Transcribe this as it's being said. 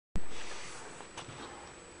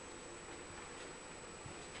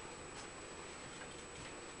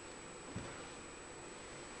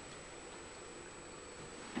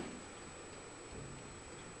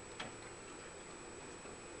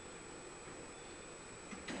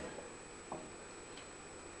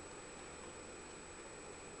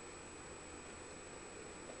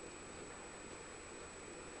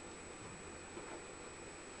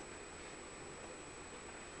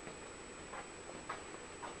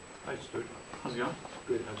Hi, Stuart. How's it going?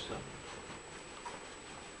 Good, how's that?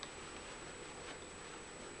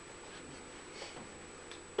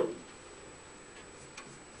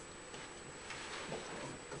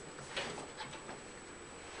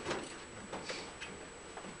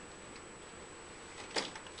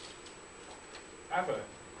 I have a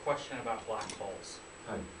question about black holes.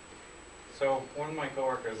 Hi. So one of my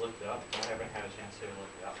coworkers looked it up. I haven't had a chance to look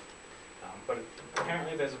it up. But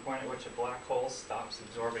apparently there's a point at which a black hole stops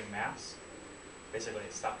absorbing mass. Basically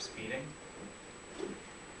it stops speeding.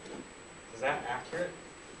 Is that accurate?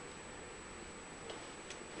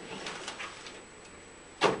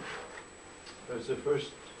 That's the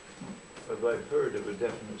first of I've heard of a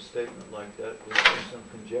definite statement like that. There's been some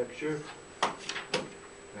conjecture,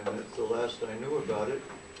 and that's the last I knew about it.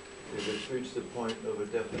 If it's reached the point of a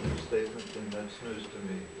definite statement, then that's news to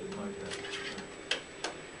me. It might happen.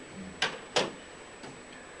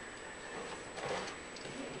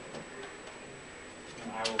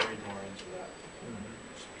 And I will read more into that.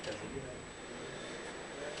 Just because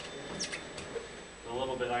the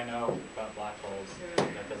little bit I know about black holes,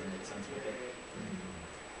 that doesn't make sense with it.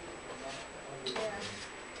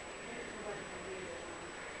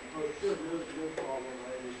 Oh, sure, no problem, I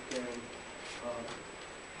understand.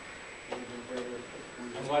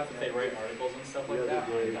 I'm glad that they write articles and stuff like that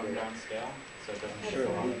on a dumbed down scale, so it doesn't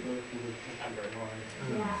show up effort.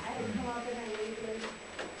 Yeah, I didn't come up and I waited.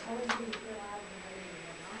 I was being so loud and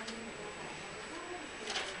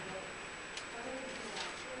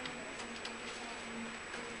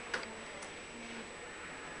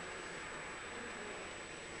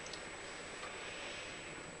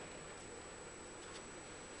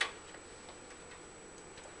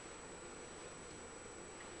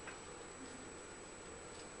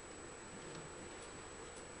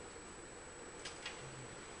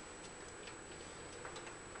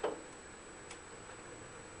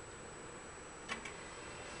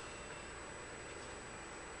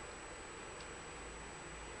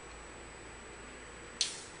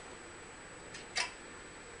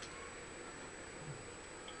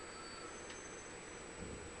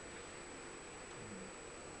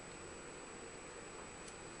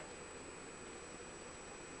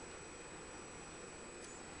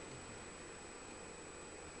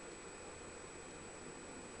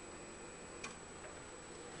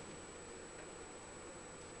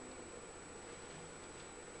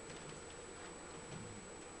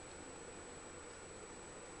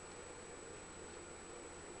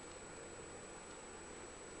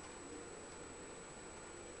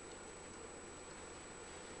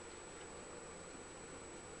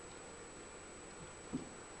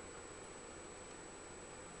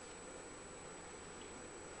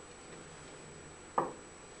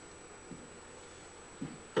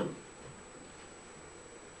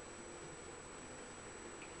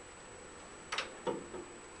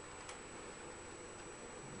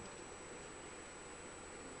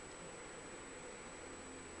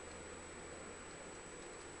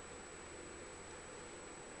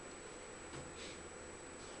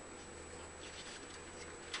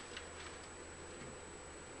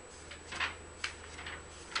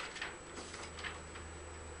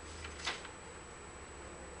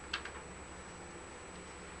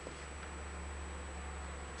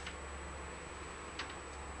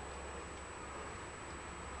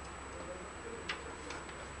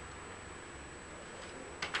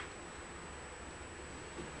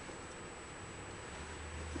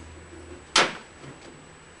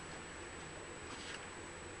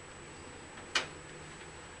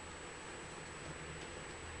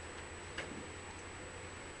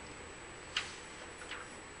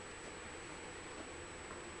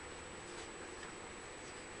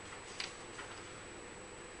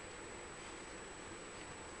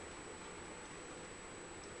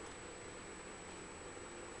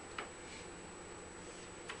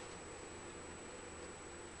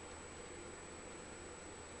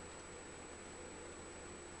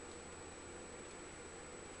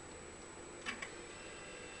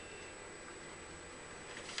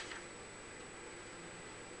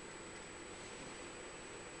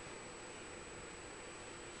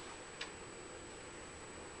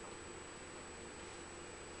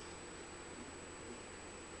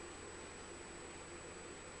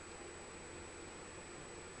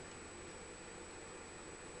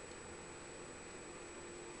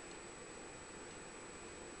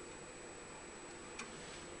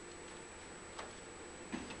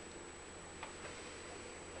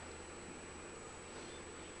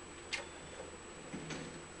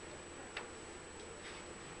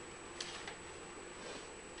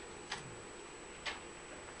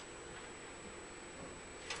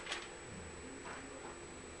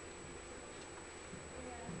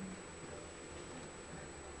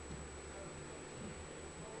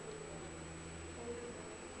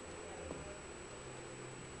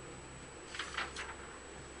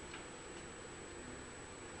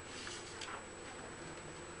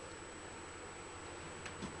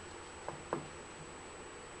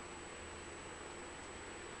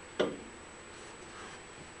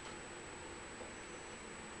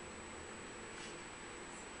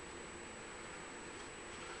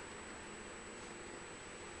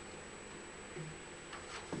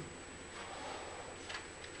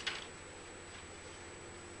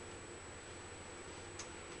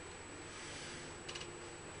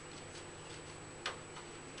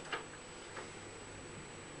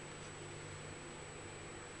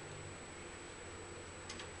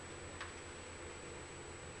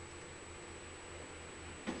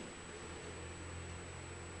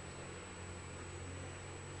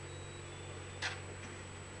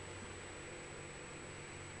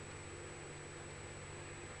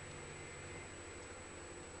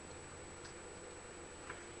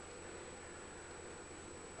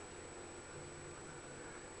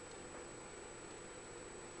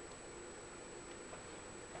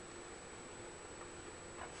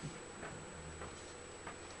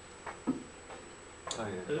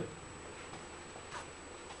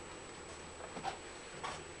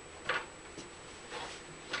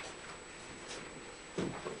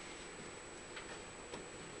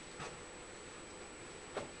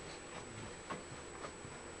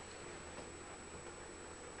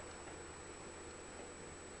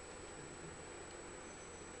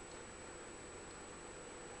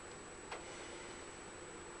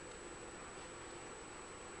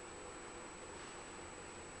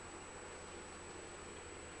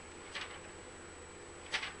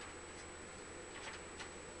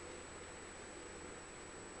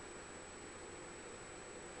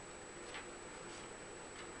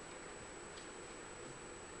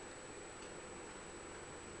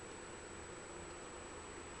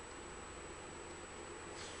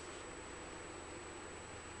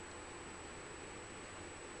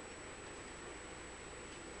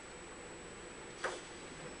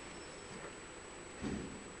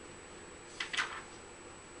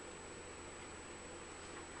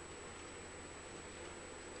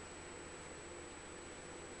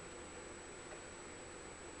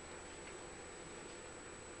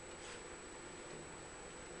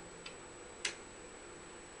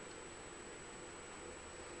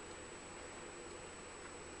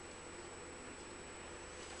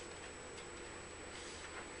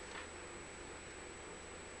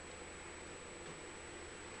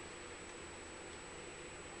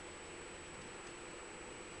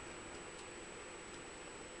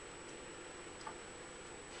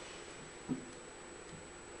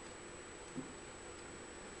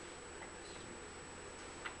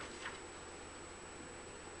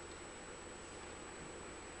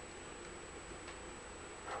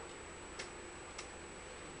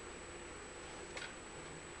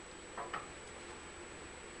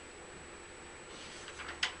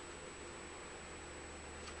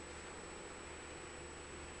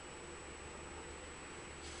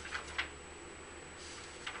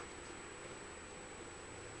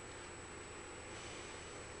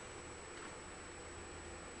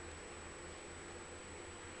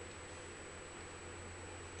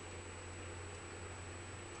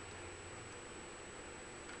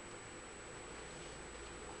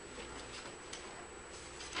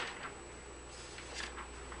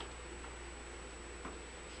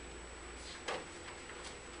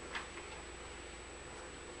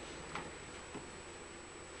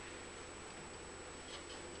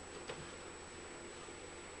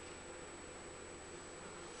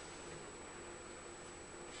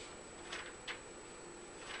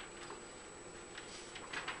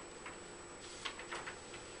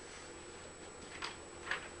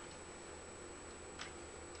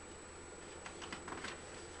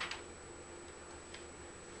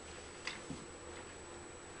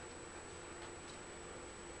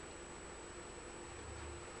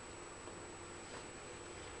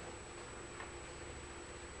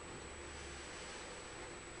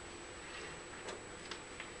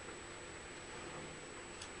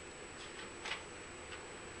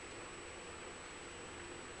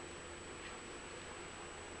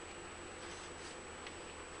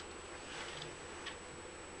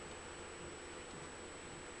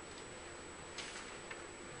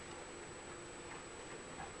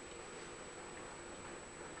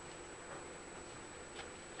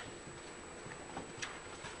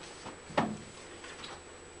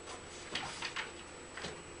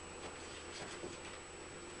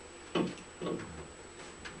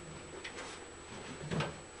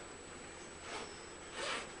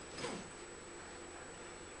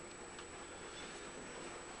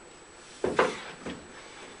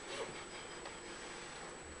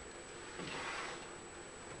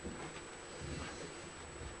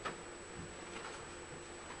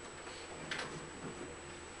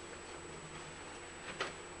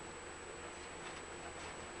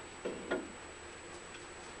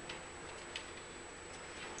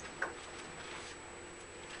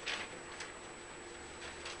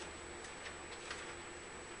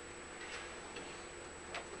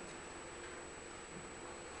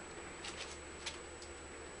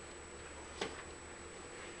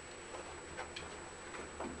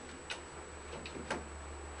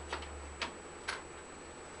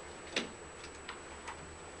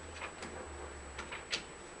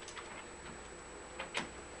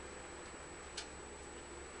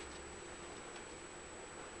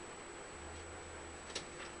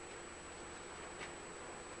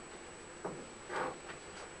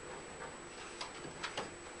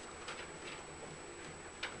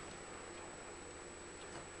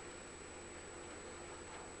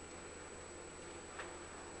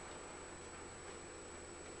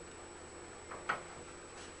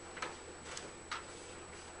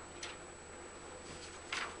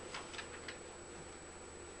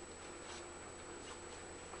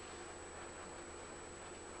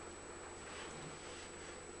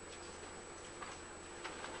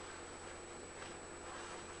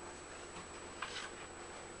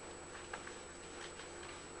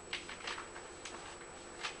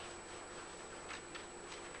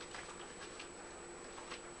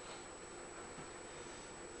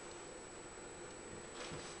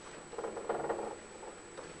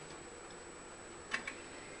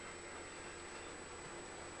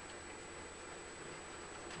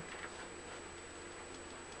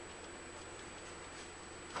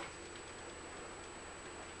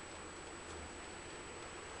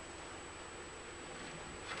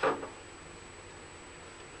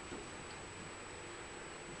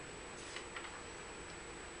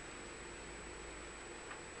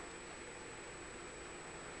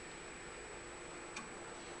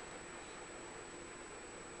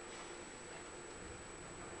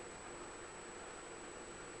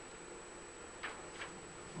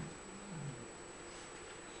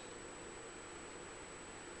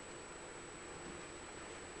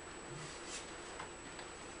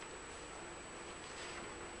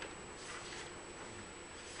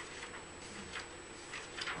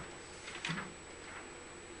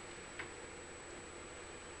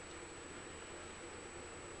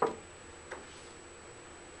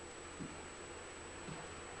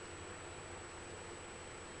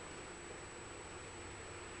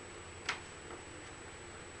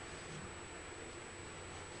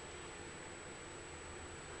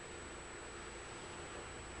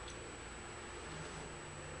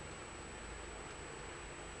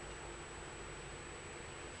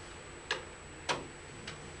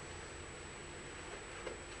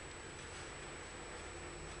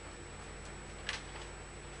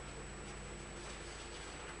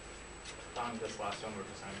found this last homework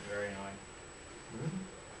assignment very annoying.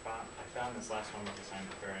 Hmm? I found this last homework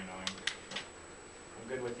assignment very annoying. I'm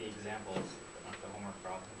good with the examples, but not the homework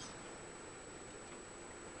problems.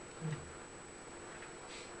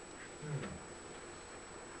 Hmm.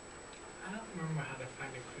 I don't remember how to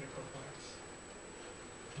find the critical points.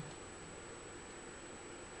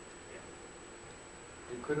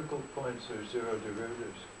 The critical points are zero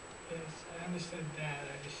derivatives. Yes, I understood that.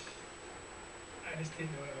 I just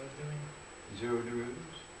didn't know what I was doing. Zero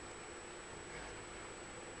derivatives?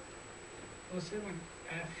 Well, it said when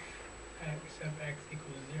f sub x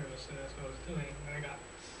equals 0, so that's what I was doing. When I got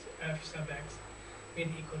f sub x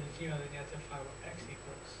being equal to 0, then you have to find what x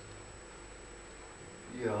equals.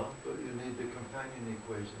 Yeah, but you need the companion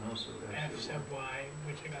equation also. F sub y,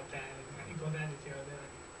 which I got that, and when you equal that to 0, then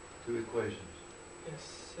Two equations.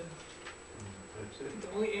 yes. That's it?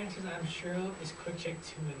 The only answers I'm sure of is quick check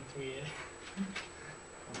 2 and 3.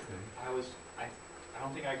 Okay. I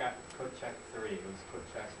don't think I got quick check 3, it was quick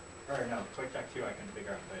check, or no, quick check 2 I couldn't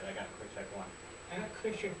figure out, but I got quick check 1. I got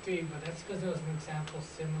quick check 3, but that's because there was an example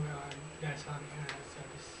similar on that I saw on the internet, so I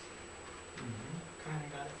just Mm-hmm. kind of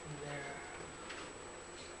got it from there.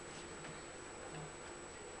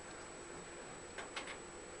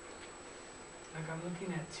 Like I'm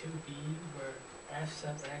looking at 2b where f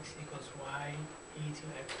sub x equals y e to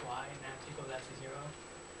xy and that equals that to 0.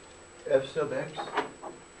 F sub x,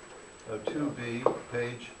 2b,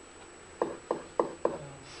 page,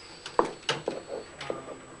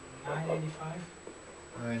 985.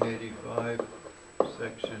 985,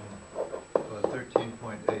 section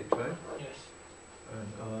 13.8, right? Yes.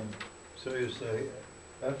 And so you say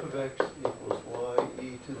f of x equals y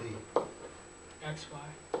e to the xy.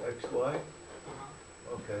 xy?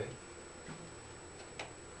 Uh-huh. Okay.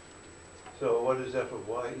 So what does f of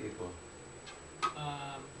y equal?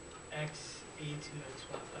 X e to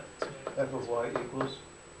xy. F of y equals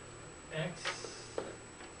X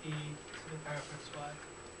e to the power of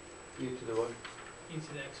xy. e to the what? E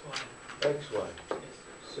to the xy. xy.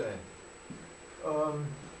 Yes. Same.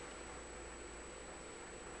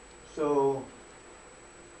 So,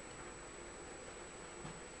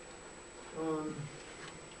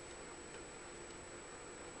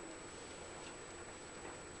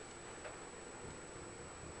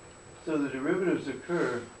 so the derivatives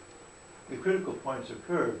occur, the critical points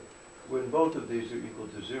occur when both of these are equal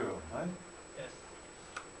to 0, right? Yes.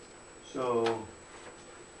 So,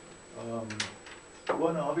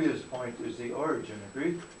 one obvious point is the origin,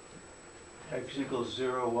 agreed? X equals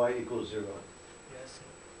 0, y equals 0. Yes.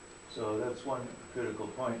 So that's one critical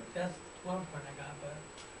point. That's one point I got,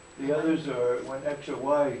 but The others are when x or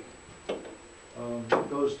y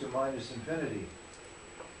goes to minus infinity.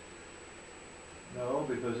 No,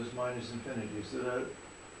 because it's minus infinity, so that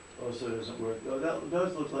also doesn't work. Oh, that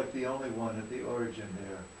does look like the only one at the origin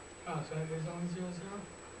there. oh, so there's only 0,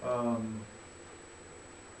 0?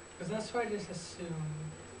 Because that's what I just assumed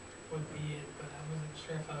would be it, but I wasn't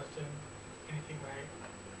sure if I was doing anything right.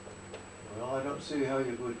 Well, I don't see how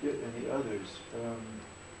you would get any others.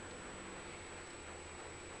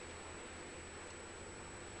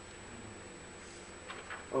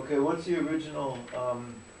 Okay, what's the original,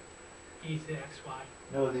 E to the xy.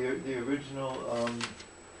 no, the original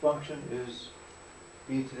function is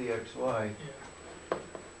e to the xy. Yeah.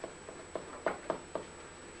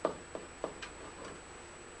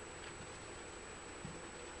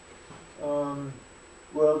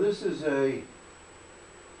 Well, this is a,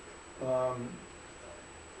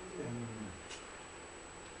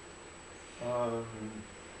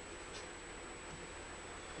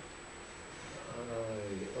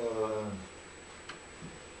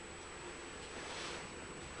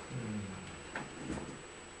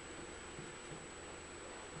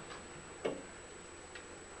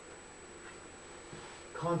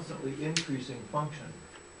 constantly increasing function.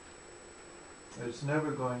 It's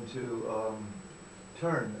never going to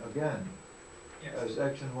turn again. Yes. As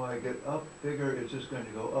x and y get up bigger, it's just going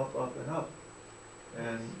to go up, up, and up.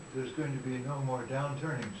 And there's going to be no more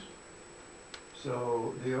downturnings.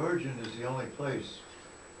 So the origin is the only place.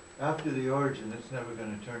 After the origin, it's never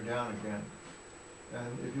going to turn down again.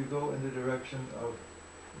 And if you go in the direction of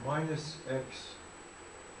minus x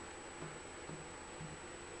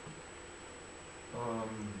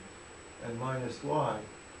and minus y,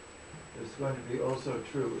 it's going to be also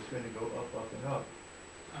true. It's going to go up, up, and up.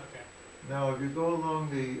 Okay. Now, if you go along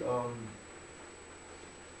the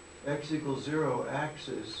x equals 0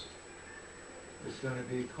 axis, it's going to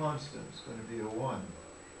be constant. It's going to be a 1.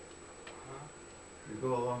 Uh-huh. If you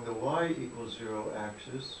go along the y equals 0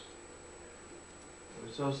 axis,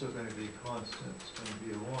 it's also going to be constant. It's going to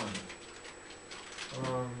be a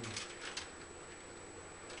 1.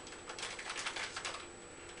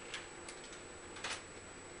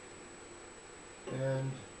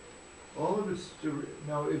 And all of its,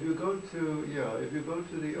 now if you go to, yeah, if you go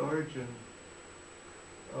to the origin,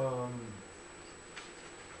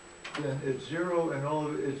 then it's 0 and all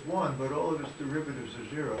of it's 1, but all of its derivatives are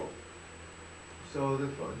 0. So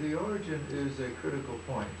the origin is a critical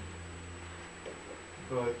point.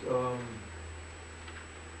 But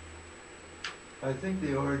I think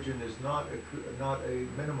the origin is not a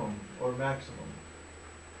minimum or maximum.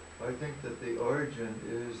 I think that the origin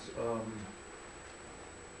is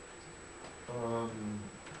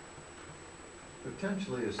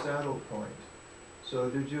potentially a saddle point. So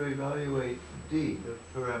did you evaluate d, the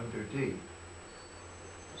parameter d?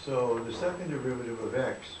 So the second derivative of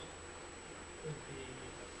x Would be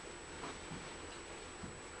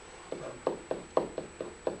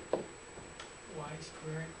y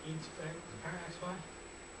squared e to xy.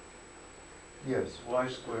 yes, y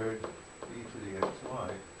squared e to the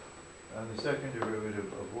xy. And the second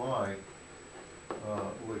derivative of y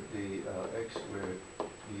would be x squared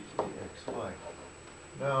e to the xy.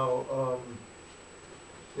 Now,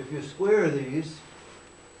 if you square these,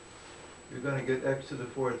 you're going to get x to the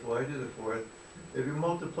fourth, y to the fourth. If you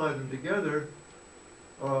multiply them together,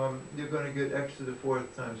 you're going to get x to the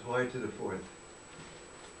fourth times y to the fourth.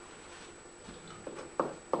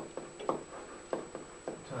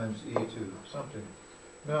 Times e to something.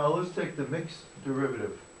 Now let's take the mixed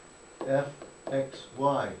derivative, f x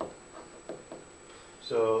y.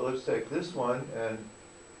 So let's take this one and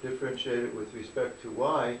differentiate it with respect to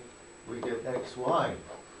y. We get xy,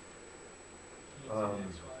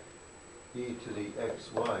 e to the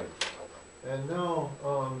xy. And now,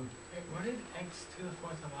 Wait, where did x to the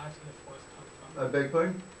fourth and y to the fourth come from? I beg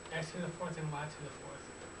pardon? X to the fourth and y to the fourth.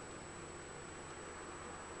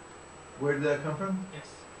 Where did that come from? Yes.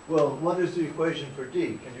 Well, what is the equation for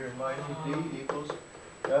d? Can you remind me? D equals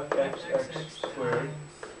fxx squared times,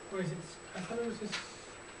 where is it? I thought it was just,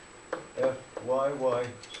 fyy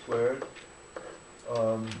squared.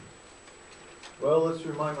 Well, let's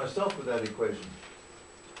remind myself of that equation.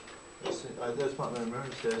 That's what my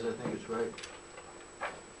memory says. I think it's right.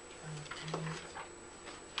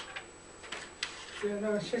 yeah,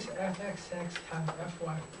 no, it's just fxx times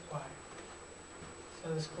fyy. So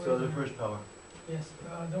the square. So the first power, Yes,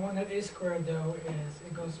 the one that is squared though is,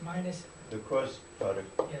 it goes minus, the cross product,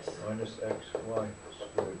 yes. minus xy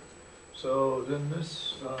squared. So then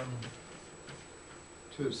this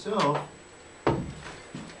to itself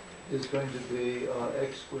is going to be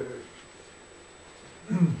x squared.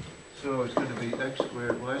 So it's going to be x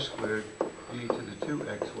squared y squared e to the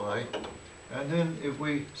 2xy. And then if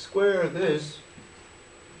we square this,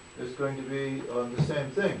 it's going to be the same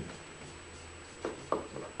thing.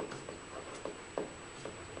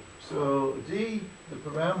 So d, the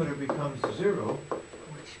parameter, becomes 0,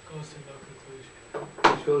 Which goes to no conclusion.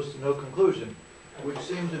 which goes to no conclusion, which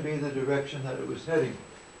seemed to be the direction that it was heading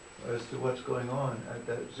as to what's going on at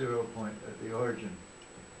that 0 point at the origin.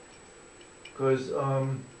 Because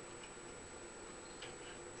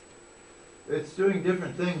it's doing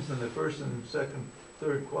different things in the first and second,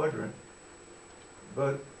 third quadrant,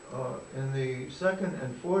 but in the second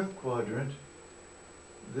and fourth quadrant,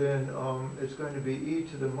 then it's going to be e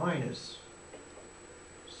to the minus.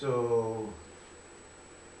 So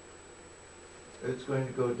it's going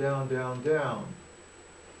to go down, down, down.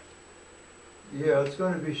 Yeah, it's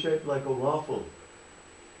going to be shaped like a waffle.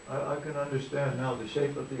 I can understand now the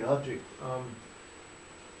shape of the object.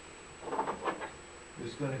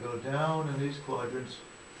 It's going to go down in these quadrants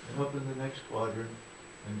and up in the next quadrant,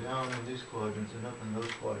 and down in these quadrants and up in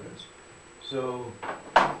those quadrants. So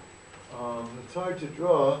it's hard to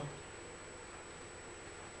draw,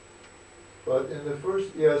 but in the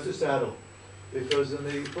first, yeah, it's a saddle, because in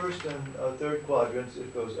the first and third quadrants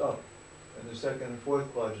it goes up, in the second and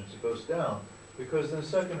fourth quadrants it goes down, because in the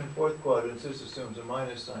second and fourth quadrants this assumes a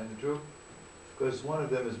minus sign, true? Because one of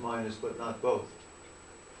them is minus but not both.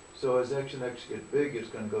 So as x and x get big, it's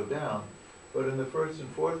going to go down, but in the first and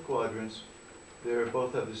fourth quadrants they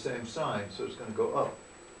both have the same sign, so it's going to go up.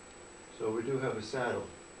 So we do have a saddle.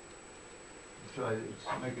 Try to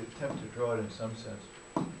make an attempt to draw it in some sense.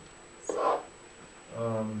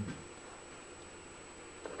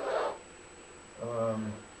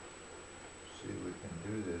 See if we can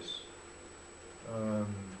do this.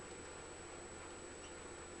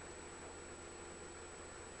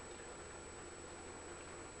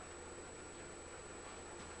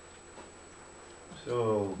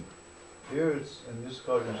 So here it's, and this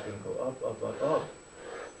quadrant is going to go up, up, up, up.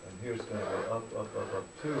 And here it's going to go up, up, up,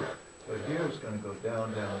 up too. But here it's going to go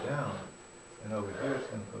down, down, down. And over here it's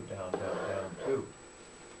going to go down, down, down too.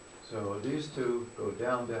 So these two go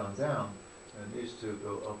down, down, down. And these two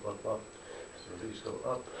go up, up, up. So these go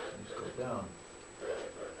up, these go down,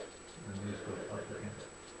 and these go up again.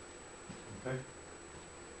 Okay?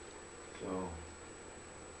 So,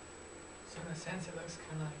 So in a sense, it looks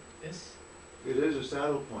kind of like this. it is a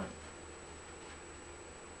saddle point.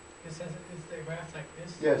 It says it's the graph like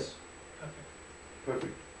this. Yes. Okay.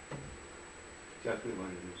 Perfect. Exactly what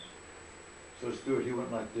it is. So Stuart, he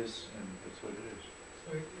went like this, and that's what it is.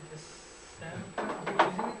 So it's a saddle point.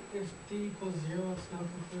 Okay, isn't it, if d equals 0, it's no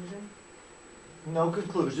conclusion? No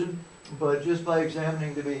conclusion, but just by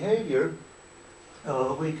examining the behavior,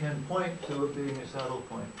 we can point to it being a saddle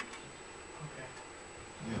point. Okay.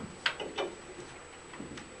 Yeah.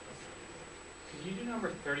 Could you do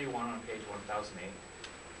number 31 on page 1008?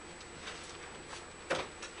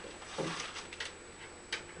 31.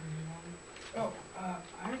 Oh,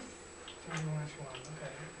 I 31 is 1.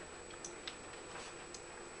 Okay.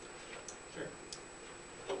 Sure.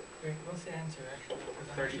 Wait, what's the answer actually? 'Cause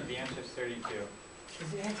I'm 30. not The sure. answer is 32.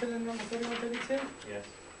 Is the answer the number 31, 32? Yes.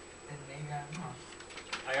 Then maybe I'm wrong.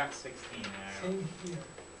 I got 16. And I Same here.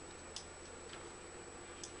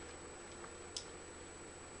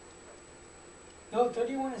 No,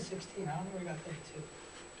 31 is 16. I don't know where we got 32.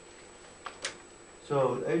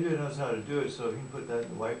 So AJ knows how to do it, so he can put that in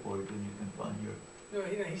the whiteboard, then you can find your, No,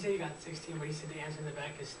 he said he got 16, but he said the answer in the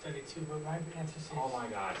back is 32, but my answer says Oh my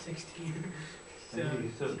god. 16. So, and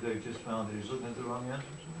he said they just found that he's looking at the wrong answers.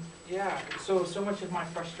 Yeah, so much of my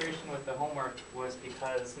frustration with the homework was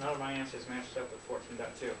because none of my answers matched up with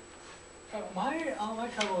 14.2. all my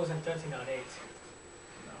trouble was in 13.8.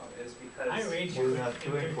 No, it's because... I rage We're quit. not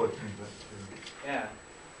in doing 13 14, but, Yeah.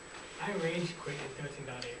 I rage quit in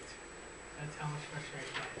 13.8. That's how much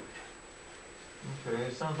frustrated I am. okay,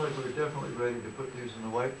 it sounds like we're definitely ready to put these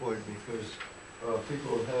on the whiteboard because,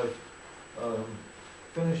 people have,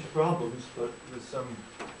 finished problems, but with some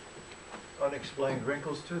unexplained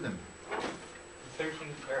wrinkles to them.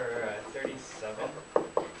 37.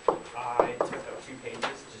 I took up 2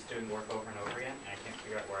 pages just doing work over and over again, and I can't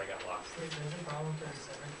figure out where I got lost. Wait, there's a problem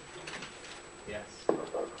 37. Yes.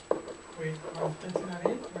 Wait, on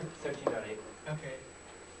 13.8? 13.8. Okay.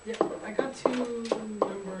 Yeah, I got to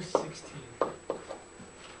number 16.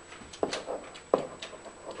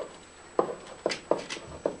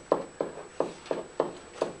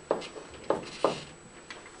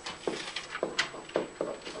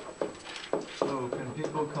 So can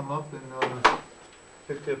people come up and,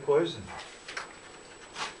 pick their poison?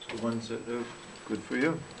 It's the ones that are good for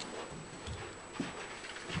you.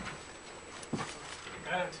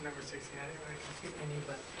 I got up to number 16. I didn't really compute any,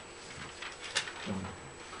 but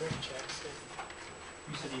quick checks.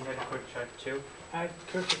 You said you had a quick check too? I had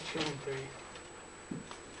quick check 2 and 3.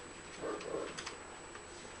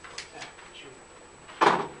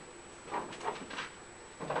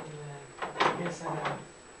 And then I guess I have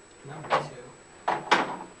number 2.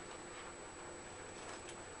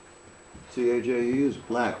 See, AJ, you use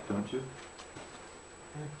black, don't you?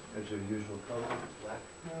 As your usual color, black?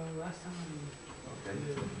 No, last time Okay.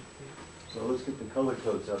 I So let's get the color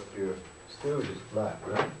codes up here. Stuart is black,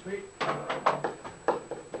 right? Wait,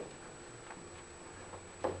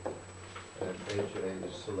 And AJ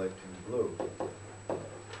is selecting blue.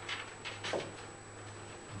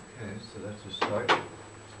 Okay, so that's a start.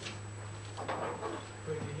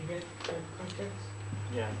 wait, did you get the quick checks?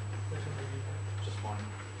 Yeah, Which one did you get? just one.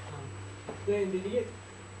 Dan, did you get,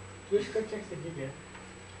 which quick checks did you get?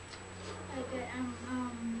 Okay,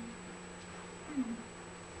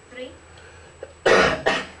 3.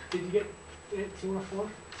 Did you get 2 or 4?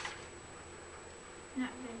 Not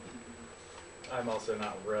really. I'm also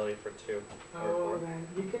not really for 2. Oh, then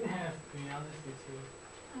you can have 3. I'll just do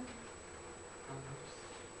 2. Okay.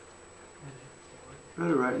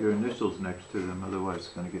 Better write your initials next to them, otherwise it's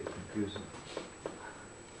gonna get confusing.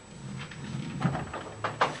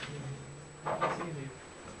 It's easy.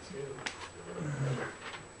 2.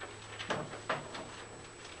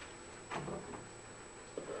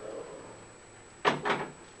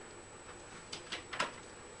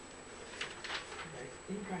 I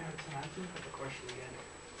think I have some answers for the question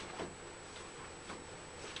again.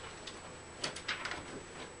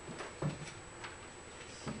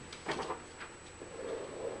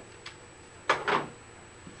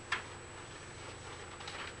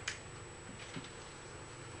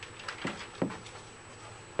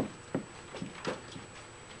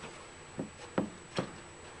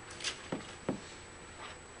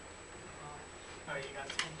 Oh, you got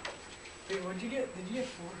 2. Wait, what'd you get? Did you get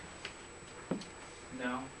 4?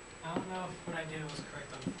 No. I don't know if what I did was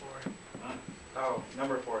correct on 4. Oh,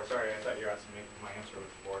 number 4. Sorry, I thought you were asking me if my answer was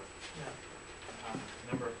 4. Yeah.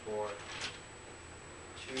 Number 4.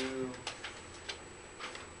 2.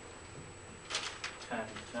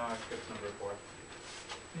 script number 4.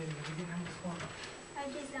 Yeah, but you didn't have this one. I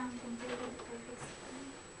just completed the perfect square.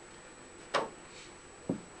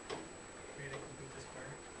 Create a complete the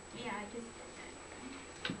square. Yeah, I just did that.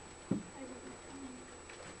 I did that one.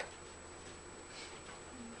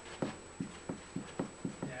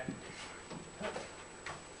 Yeah.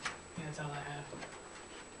 Yeah, that's all I have.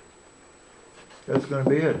 That's gonna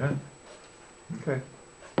be it, huh? Okay.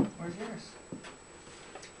 Where's yours?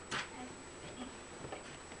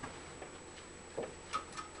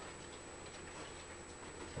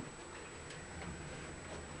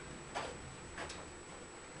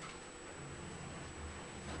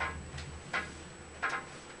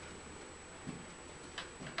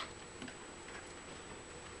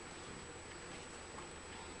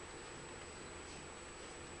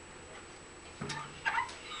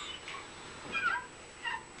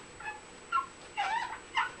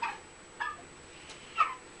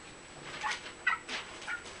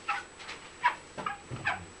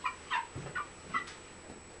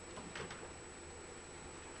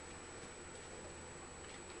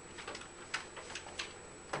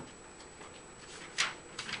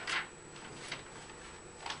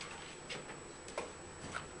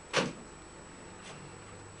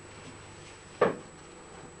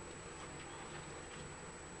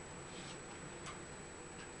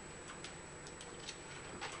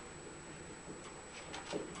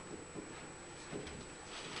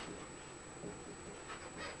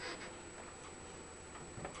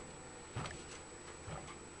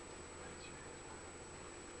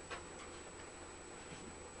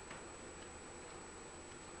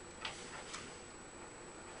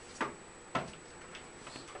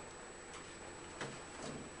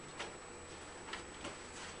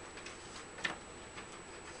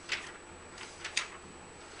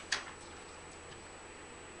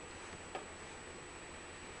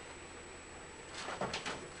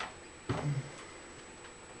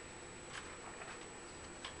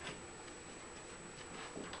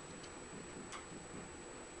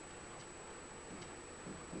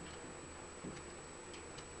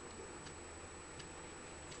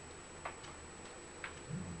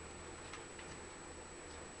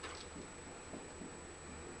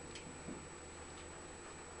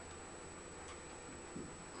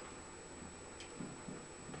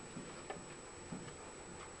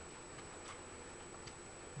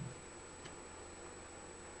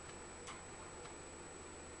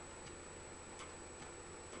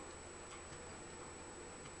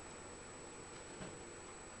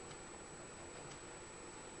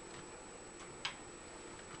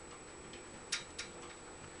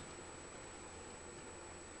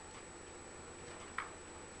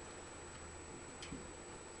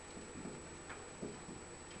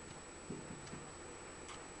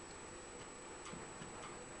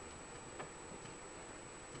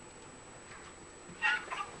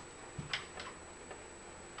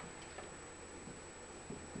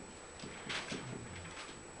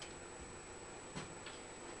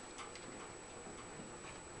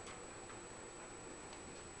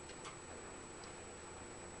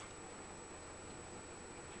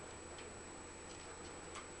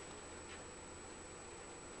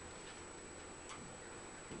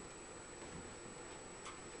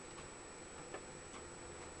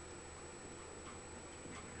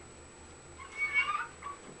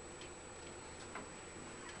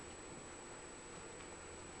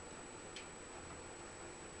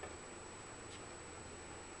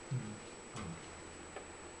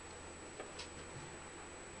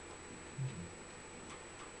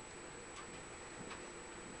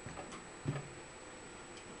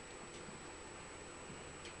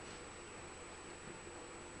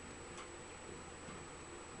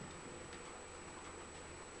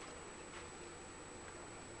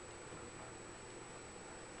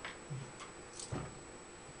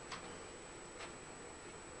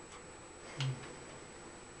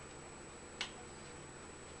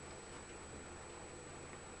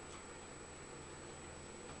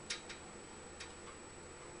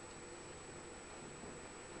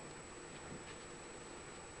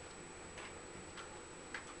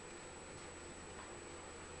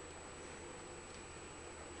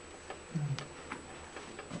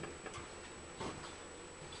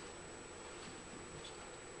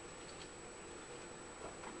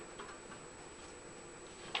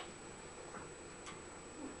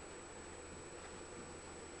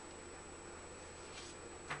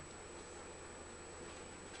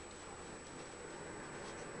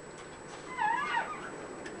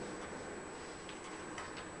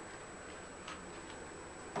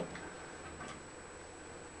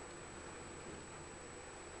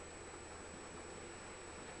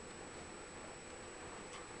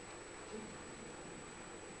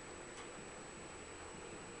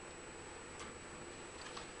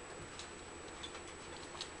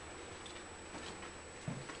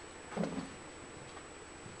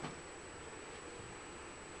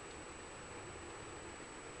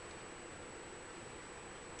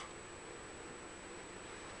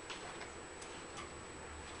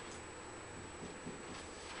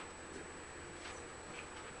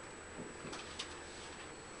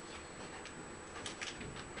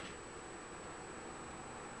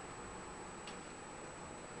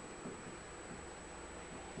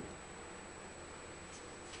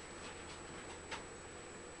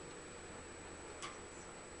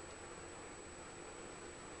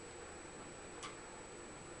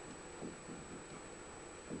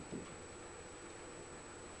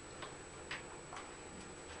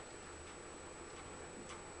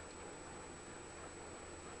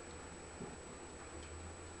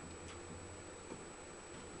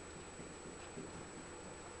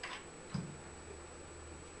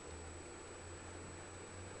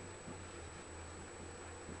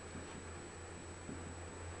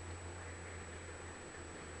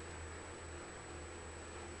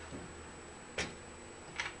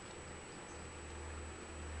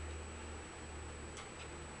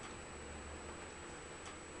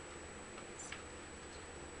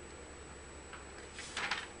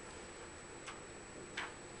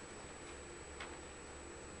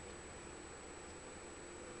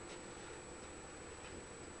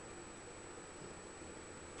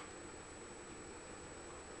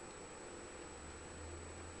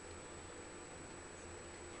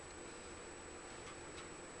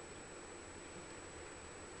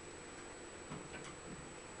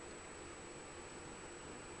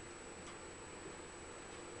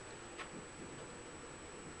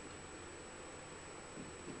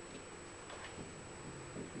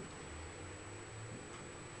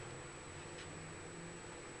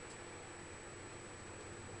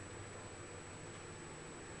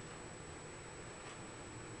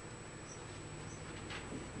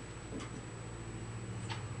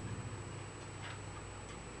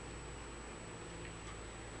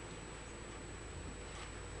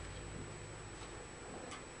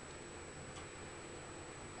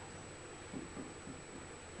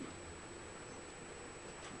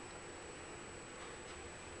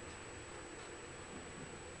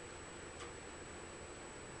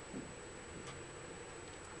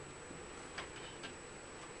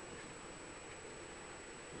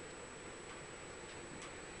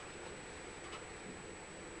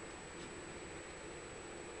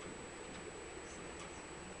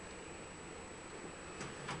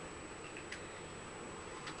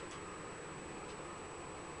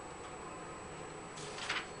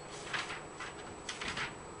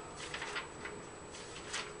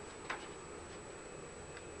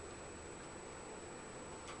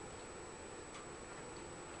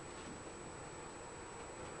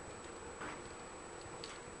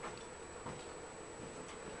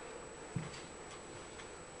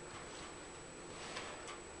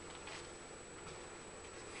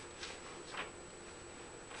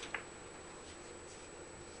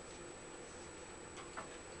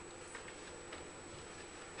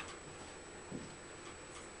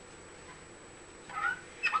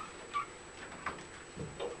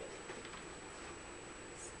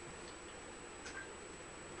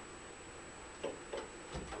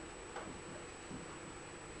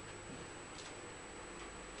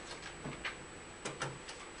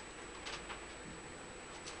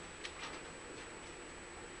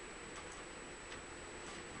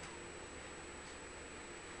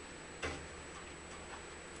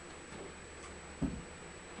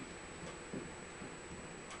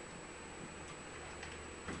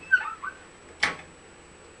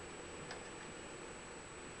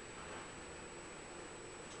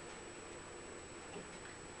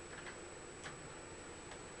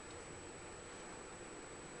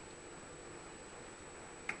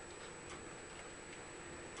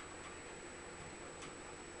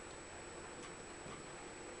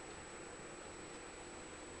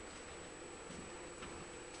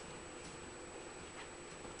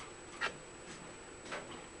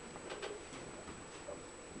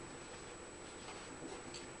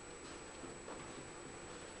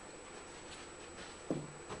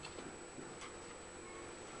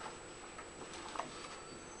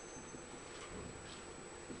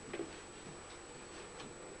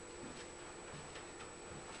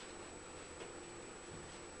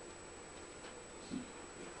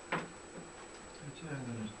 Okay, I'm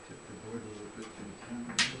gonna tip the board a little bit to the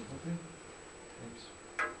camera. Okay. Thanks.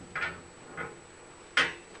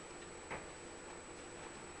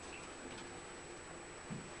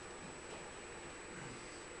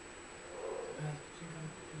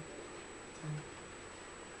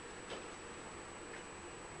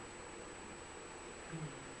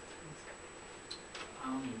 I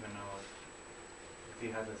don't even know if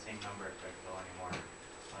you have the same number at Techville anymore,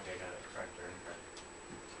 like I got it correct or incorrect.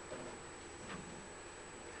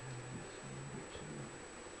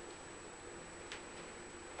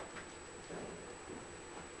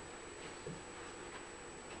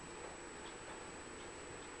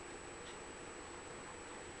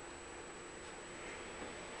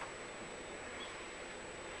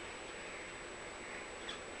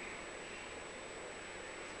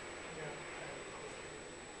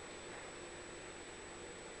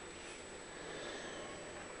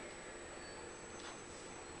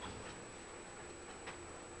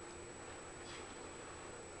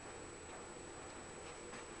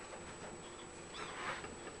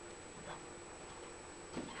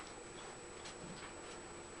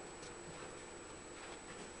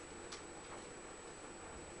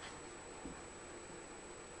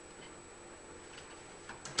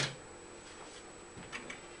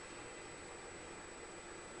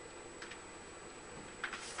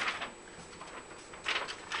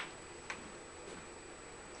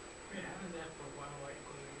 Wait, how is that for y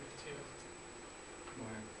equals -2?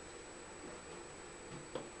 Where?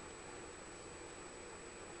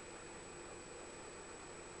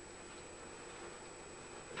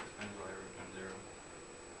 It depends why it becomes 0.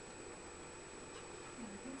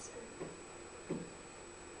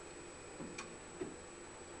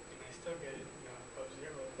 And I still get it, above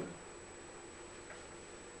 0.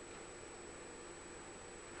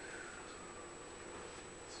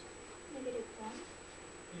 -1?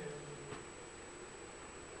 Yeah.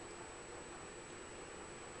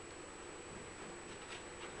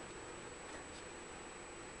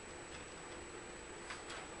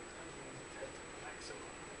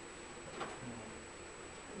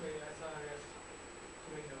 Wait, I thought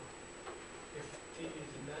if t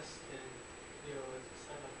is less than 0, it's a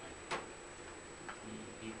setup line.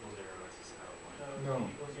 Equals 0 is the setup line. So No, t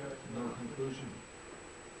equals 0 is No not. conclusion.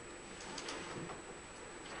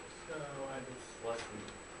 So It's less than,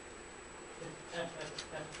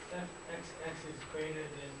 if x is greater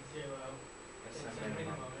than 0, that's it's the a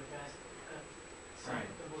minimum. minimum. If that's Right.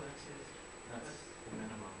 double x is That's the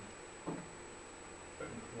minimum. But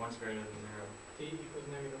one's greater than 0. t equals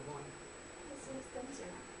 -1. It's less than 0.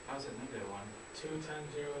 How is it -1? 2 times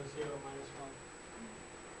 0 is 0 minus 1.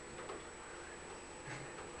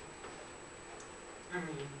 I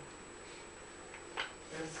mean,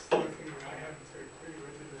 that's something that I happen to agree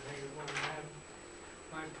with is a -1. I have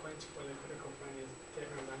my points for the critical point is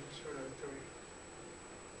different, but I'm sort of doing.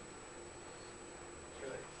 So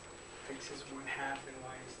like x is 1/2 and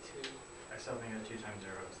y is 2. I still think that 2 times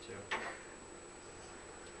 0 is 2.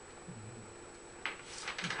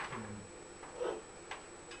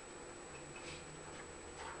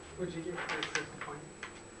 What'd you get for the critical point?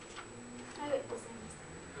 I get the same as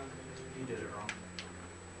that. You did it wrong.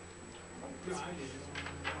 No, I did it.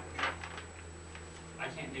 I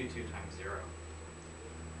can't do 2 times 0.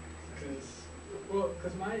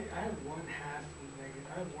 Because I have 1/2 negative,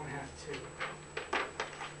 I have 1/2 2,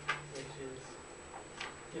 which is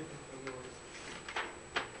different from yours.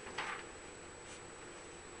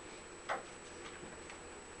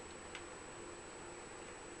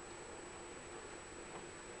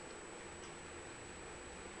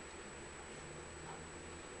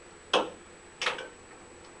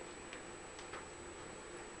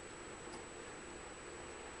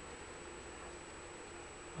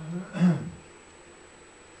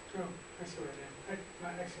 Oh, I see what I did.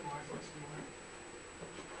 My x and y look similar.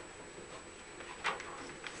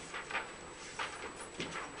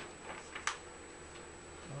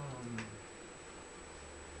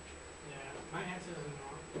 Yeah, my answer is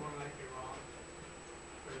more likely wrong,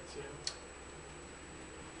 but it's you.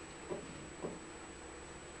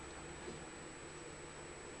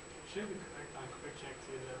 Should be correct on quick check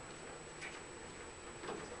too, though.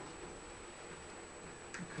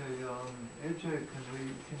 Okay, AJ,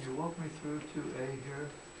 can you walk me through to A here?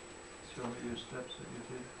 Show me your steps that you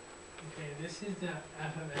did. Okay, this is the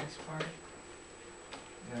f of x part.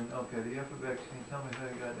 And, okay, the f of x, can you tell me how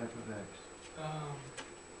you got f of x?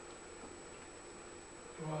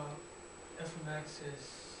 Well, f of x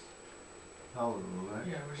is, Power rule, right?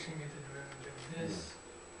 yeah, we're just gonna get the derivative of this,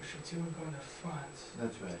 which are 2 would go in the front,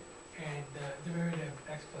 That's right, and the derivative of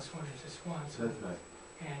x plus 1 is just 1, so, that's right.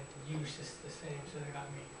 and u is just the same, so that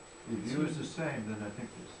got me If U is the same, then I think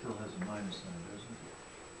it still has a minus sign, doesn't it?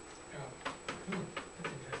 Oh,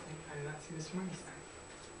 that's interesting. I did not see this minus sign.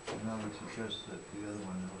 And I would suggest that the other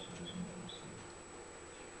one also has a minus sign.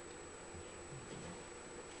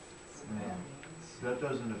 So Yeah. that means, That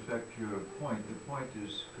doesn't affect your point. The point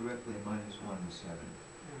is correctly minus 1 and 7.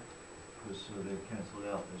 Because so they canceled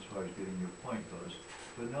out as far as getting your point goes.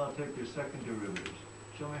 But now take your second derivatives.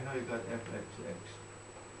 Show me how you got fxx.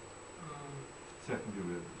 Second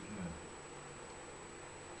derivative, yeah.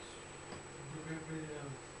 derivative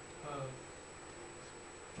of,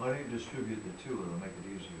 Why don't you distribute the 2? It'll make it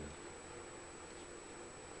easier.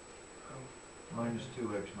 oh. Minus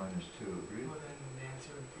 2x minus 2, agreed? Well, then the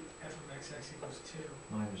answer would be f of x equals 2.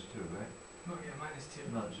 Minus 2, right? Oh, yeah, minus 2.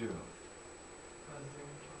 Not 0.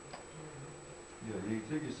 Yeah, you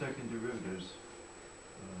take your second derivatives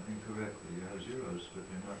incorrectly. You have zeros, but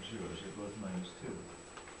they're not zeros. They're both minus 2.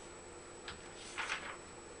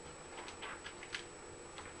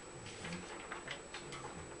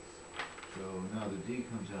 So now the D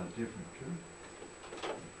comes out different,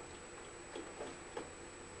 true?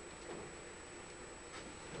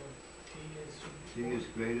 So D is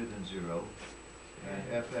greater than 0, and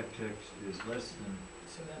fxx is less than,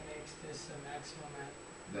 So that makes this a maximum at.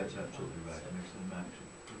 that's absolutely right, 1.7. makes it a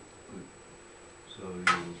maximum. Good. So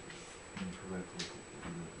you incorrectly put the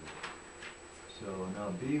derivative. So now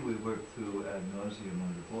B we worked through ad nauseum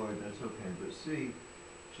on the board, that's okay, but C,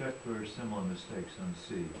 check for similar mistakes on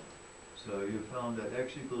C. So you found that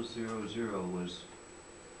x equals 0, 0 was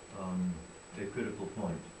a critical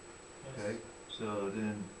point, okay? So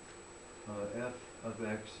then f of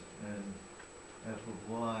x and f of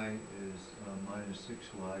y is minus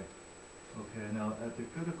 6y. Okay, now at the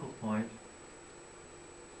critical point,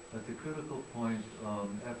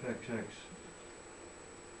 fxx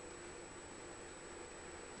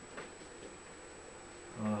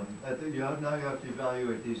now you have to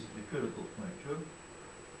evaluate these at the critical point, true?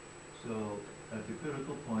 So at the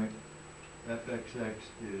critical point, fxx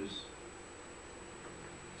is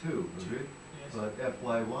 2, agree? Yes. But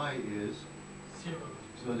fyy is, 0.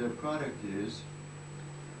 so their product is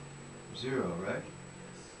 0, right?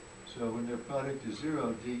 So when their product is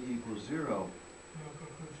 0, d equals 0, No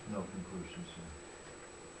conclusion. no conclusion, so.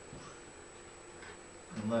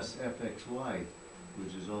 Unless fxy,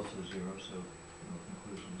 which is also 0, so no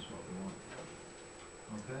conclusion is what we want.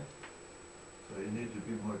 Okay? So you need to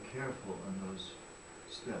be more careful on those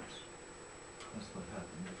steps. That's what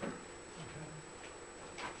happened. Okay.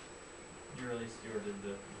 You really stewarded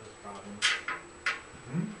those problems.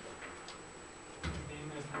 Hmm? Name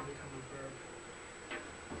has now become a verb.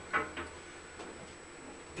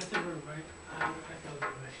 That's a verb, right? I felt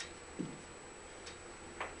English.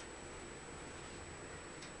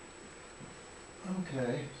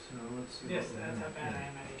 Okay, so let's see. Yes, what we that's how have bad here. I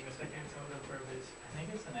am at English. I can't tell what a verb is. I think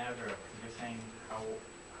it's an adverb, because you're saying how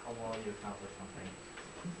well you accomplish something.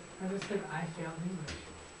 I just said I failed English.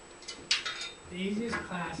 The easiest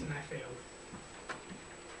class and I failed.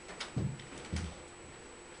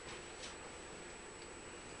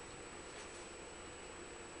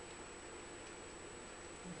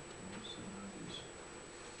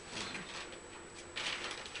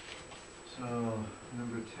 So,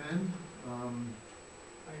 number 10, I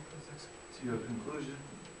equals x. your conclusion,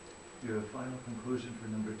 your final conclusion for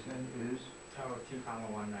number 10 is? Oh, 2 comma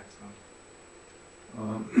 1 maximum.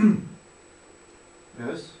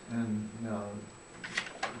 Yes, and now,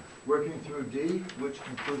 working through D, which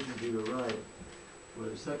conclusion do you arrive for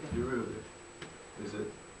the second derivative? Is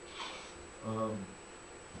it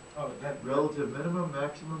Oh, that relative minimum,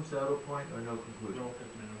 maximum, saddle point, or no conclusion?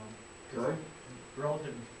 relative minimum. 'Cause Sorry?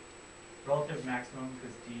 Relative maximum,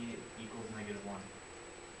 because d equals -1.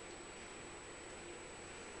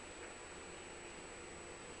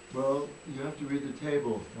 Well, you have to read the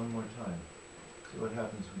table one more time. See what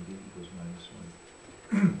happens when D equals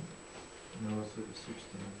 -1. Now let's look at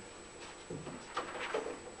 16.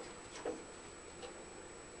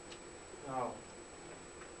 Oh.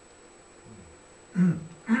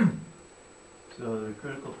 So the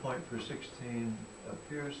critical point for 16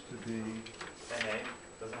 appears to be, That A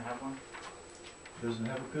doesn't have one? doesn't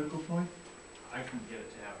have a critical point? I couldn't get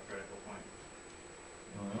it to have a critical point.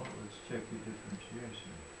 Well, let's check your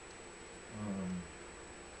differentiation.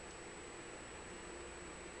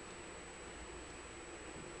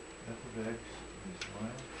 F of x is y.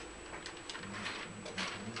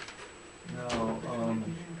 Now,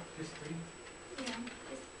 Just 3? Yeah,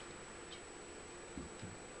 just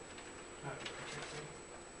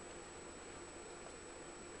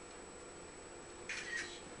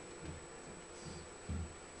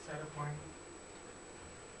Set a point.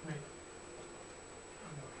 Wait.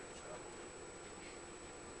 Oh, no.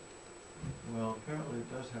 Well, apparently it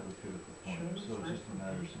does have a critical point, Sure, so it's just a first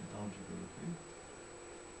matter of one. some eligibility.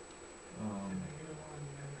 Negative one,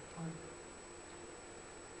 negative one.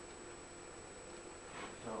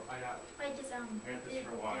 So I got I just, I got this did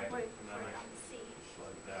for the Y, word and for then I C. just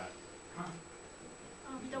like that. Huh?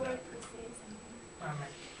 The word for C is something. I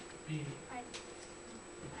meant B. I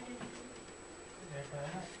didn't. Yeah, for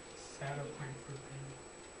that. Saddle point for B.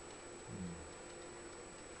 Hmm.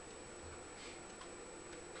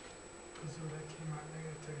 So that came out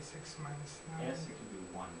negative 36 minus 9. Yes, it can be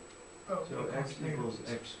 1. Oh, So x equals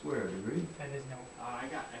x squared, agree? That is no. I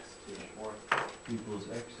got x to the 4th. Equals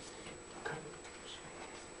x.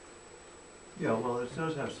 Yeah, well, it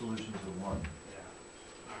does have solutions of one. Yeah.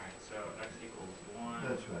 Alright, so x equals 1.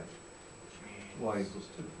 That's right. Which means Y equals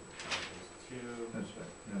two. y equals 2. That's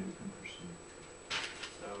right. Now you can proceed.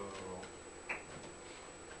 So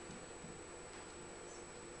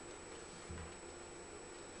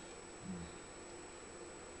Hmm.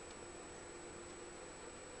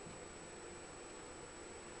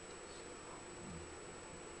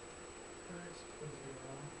 X equals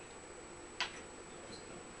 0. just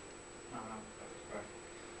no, that's correct.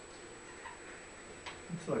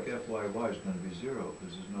 Looks like FYY is gonna be zero,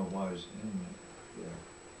 because there's no y's in there.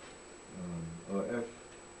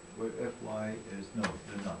 Or FY is, no,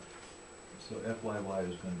 they're not. So FYY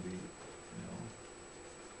is gonna be,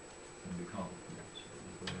 gonna be complicated, so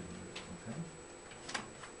we'll go ahead and do it, okay?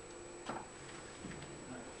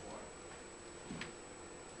 Not 4.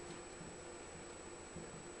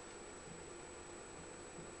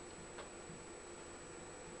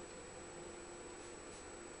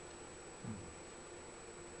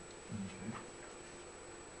 Okay.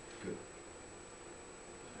 Good.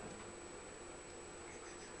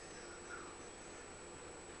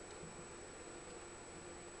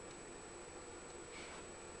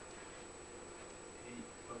 Eight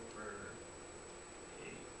over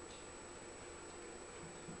 8.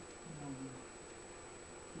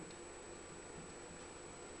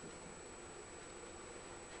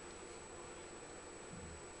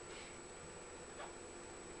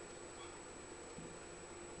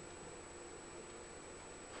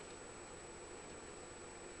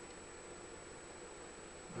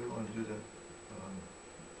 We want to do that.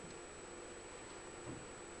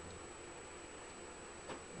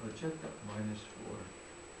 Check that -4.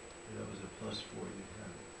 That was a +4 you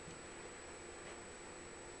had.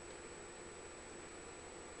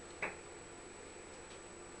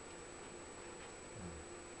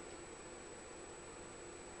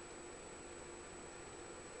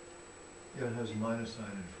 Yeah, it has a minus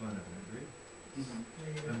sign in front of it, agree?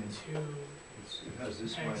 Negative I mean- 2. It has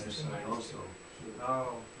this X minus to sign minus also. two.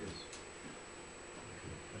 Oh. Yes.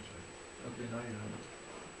 That's right. Okay, now you have it.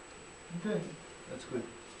 Okay, that's good.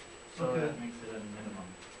 So Okay. that makes it a minimum.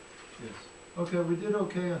 Yes. Okay, we did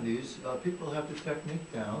okay on these. People have the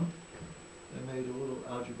technique down. They made a little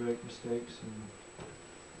algebraic mistakes and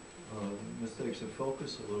mistakes of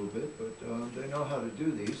focus a little bit, but they know how to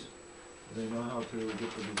do these. They know how to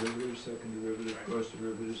get the derivatives, second derivative, cross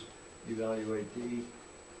derivatives, evaluate D,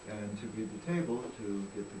 and to read the table to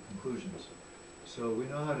get the conclusions. So we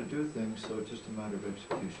know how to do things, so it's just a matter of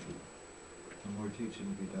execution. And more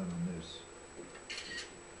teaching to be done on this. I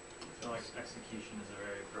feel like execution is a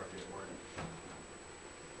very appropriate word.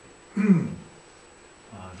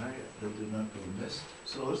 That did not go amiss.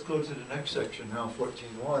 So let's go to the next section now,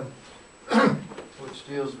 14.1, which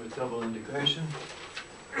deals with double integration.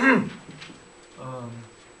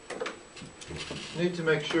 Need to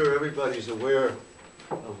make sure everybody's aware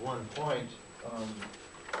of one point.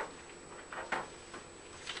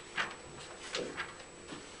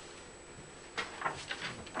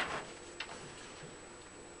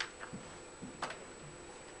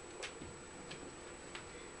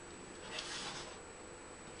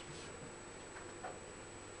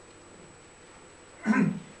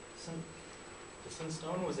 Since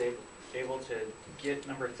no one was able to get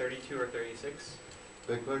number 32 or 36,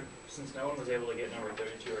 Beg pardon? since no one was able to get number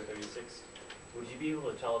 32 or 36, would you be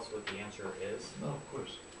able to tell us what the answer is? No, of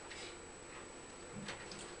course.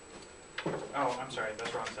 Oh, I'm sorry,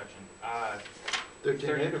 that's wrong section.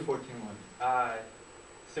 13.8 or 14.1?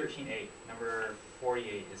 13.8, number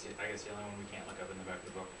 48 is, I guess, the only one we can't look up in the back of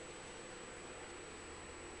the book.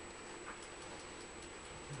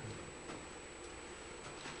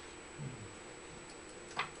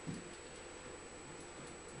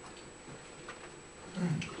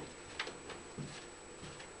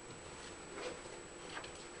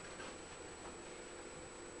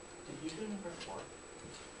 Did you do number 4?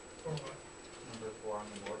 Or what? Number 4 on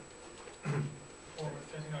the board? Or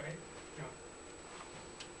 1308? No.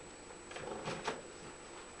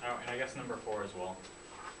 Oh, and I guess number 4 as well.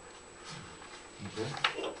 Okay.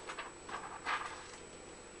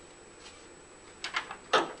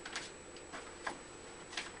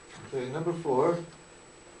 Okay, number 4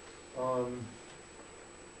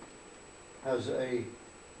 has a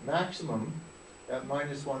maximum at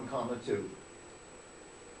 -1, 2.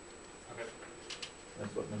 Okay.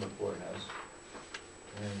 That's what number 4 has.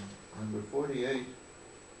 And number 48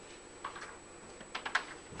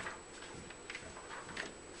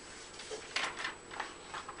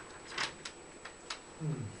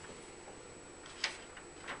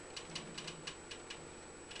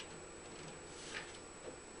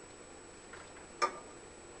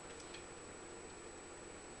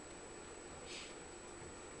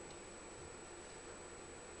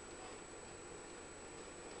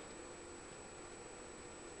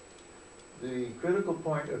 The critical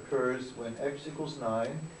point occurs when x equals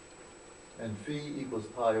 9 and phi equals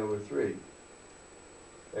pi over 3.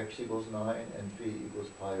 X equals 9 and phi equals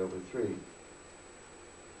pi over 3.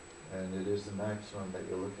 And it is the maximum that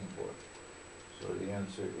you're looking for. So the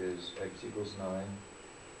answer is x equals 9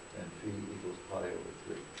 and phi equals pi over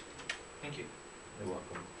 3. Thank you. You're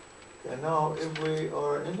welcome. And now, if we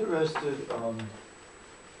are interested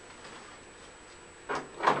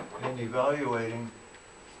in evaluating,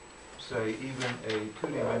 say, even a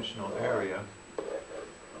two-dimensional area,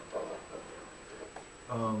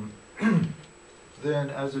 then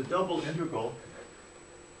as a double integral,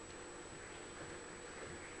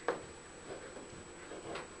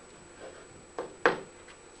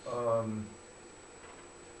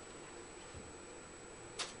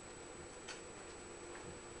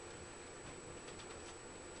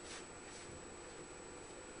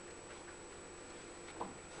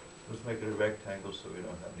 let's make it a rectangle so we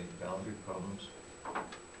don't have any boundary problems.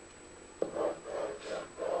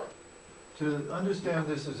 To understand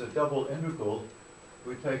this as a double integral,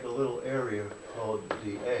 we take a little area called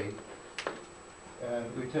dA, and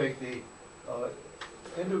we take the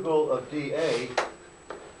integral of dA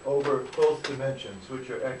over both dimensions, which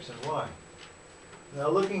are x and y. Now,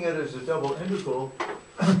 looking at it as a double integral,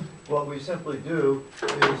 what we simply do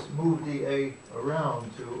is move dA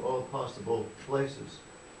around to all possible places.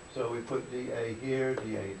 So we put dA here,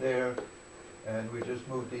 dA there, and we just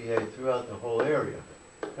move dA throughout the whole area.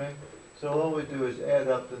 Okay? So all we do is add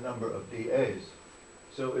up the number of dAs.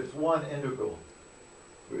 So it's one integral.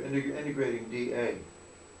 We're integrating dA.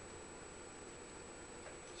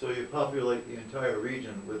 So you populate the entire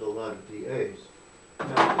region with a lot of dAs.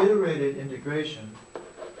 Now, iterated integration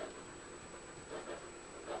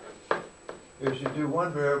is you do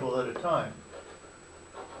one variable at a time.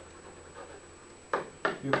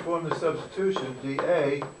 You perform the substitution,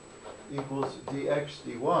 dA equals dx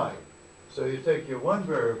dy. So you take your one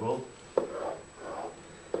variable,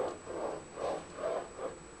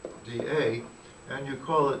 dA, and you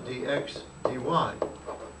call it dx dy.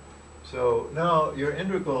 So now your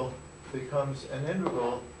integral becomes an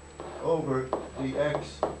integral over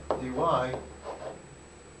dx dy,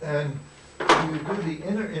 and you do the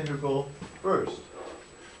inner integral first.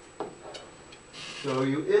 So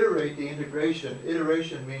you iterate the integration.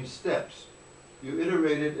 Iteration means steps. You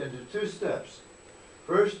iterate it into two steps.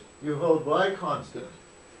 First, you hold y constant.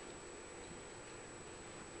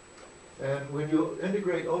 And when you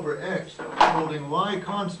integrate over x, holding y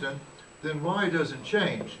constant, then y doesn't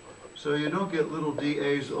change. So you don't get little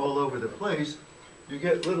dAs all over the place. You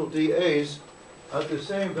get little dAs at the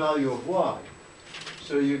same value of y.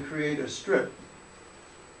 So you create a strip.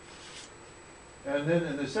 And then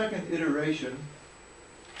in the second iteration,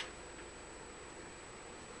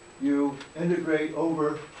 you integrate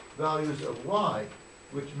over values of y,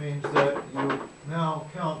 which means that you now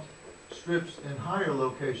count strips in higher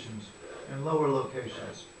locations and lower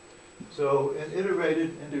locations. So in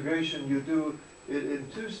iterated integration, you do it in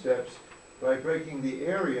two steps by breaking the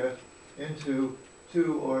area into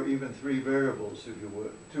 2 or even 3 variables, if you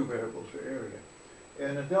would, 2 variables for area.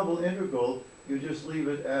 In a double integral, you just leave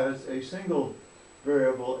it as a single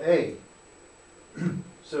variable a.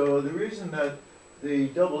 So the reason that the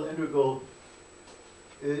double integral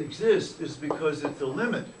exists is because it's the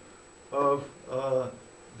limit of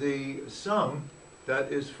the sum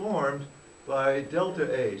that is formed by delta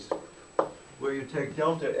a's, where you take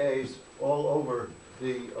delta a's all over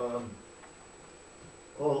the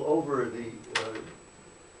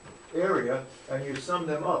area, and you sum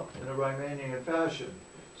them up in a Riemannian fashion.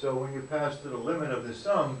 So when you pass to the limit of the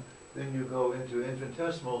sum, then you go into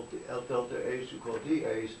infinitesimal delta a's, you call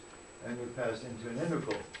dA's, and you pass into an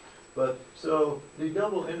integral. But so the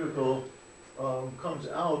double integral comes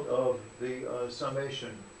out of the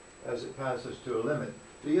summation as it passes to a limit.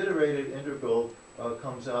 The iterated integral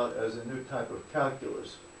comes comes out as a new type of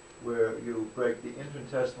calculus, where you break the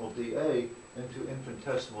infinitesimal dA into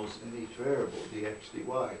infinitesimals in each variable, dx,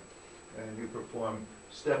 dy, and you perform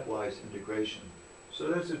stepwise integration.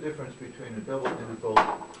 So that's the difference between a double integral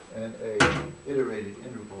and a iterated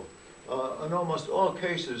integral. In almost all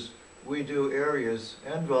cases, we do areas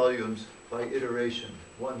and volumes by iteration,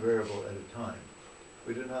 one variable at a time.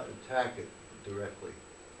 We do not attack it directly.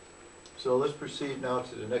 So let's proceed now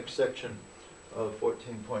to the next section of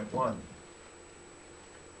 14.1.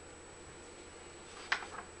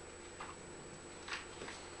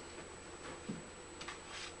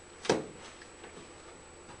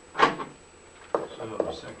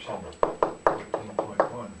 So section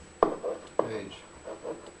 14.1, page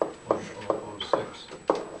 1006.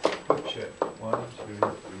 Quick check. 1, 2,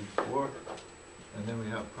 3, 4. And then we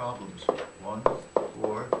have problems. 1,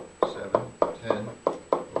 4, 7, 10,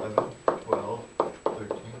 11, 12,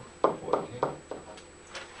 13, 14,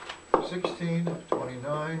 16,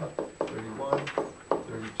 29, 31,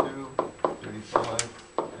 32, 35,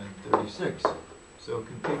 and 36. So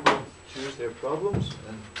can people choose their problems?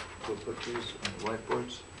 And we'll put these on the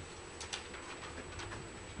whiteboards.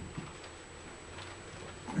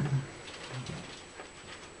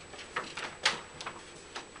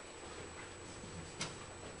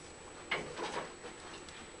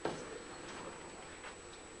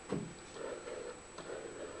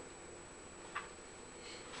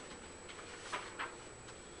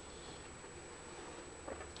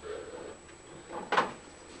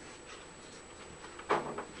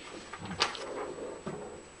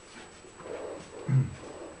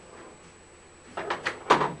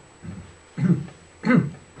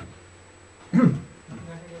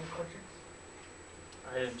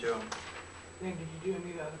 I didn't do them. Nick, did you do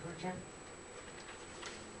any of the other project?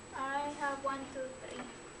 I have 1, 2, 3.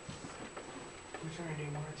 I'm trying to do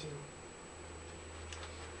 1 or 2.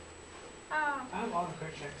 Oh, I have all the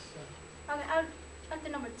projects, so. okay, I'll do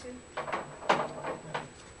number 2.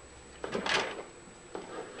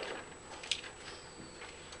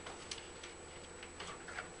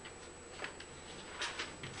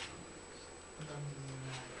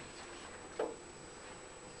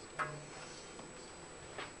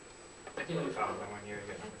 I can do five when you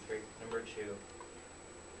get number 3. Number 2.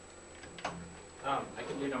 I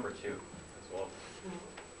can do number 2 as well.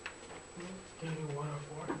 Can you do 1 or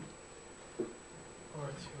 4? Or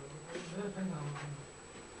 2? It depends on one.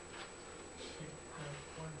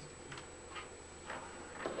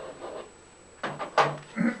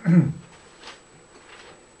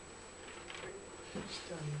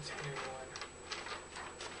 Still need 10 and 1.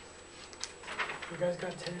 You guys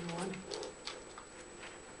got 10 and 1?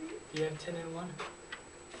 You have 10 and 1?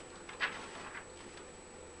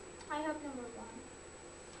 I have number 1.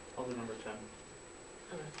 I'll do number 10.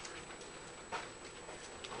 Okay.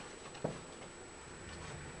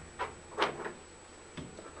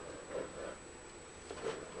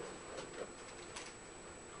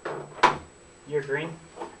 You're green?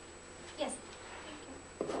 Yes.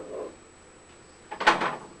 Thank you.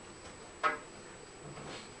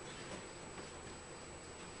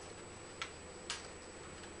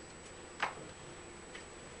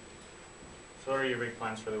 So what are your big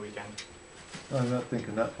plans for the weekend? I'm not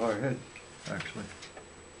thinking that far ahead, actually.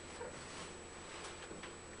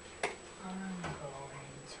 I'm going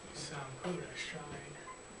to some Buddha shrine.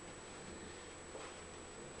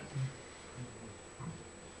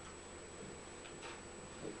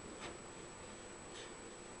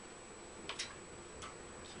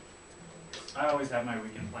 I always have my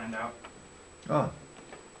weekend planned out. Ah.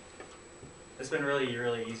 It's been really,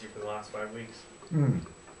 really easy for the last 5 weeks. Mm.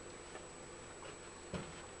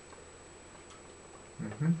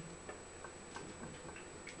 Mm-hmm.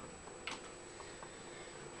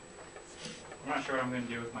 I'm not sure what I'm going to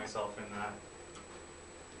do with myself in that.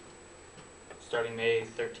 Starting May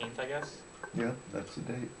 13th, I guess. Yeah, that's the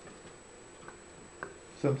date.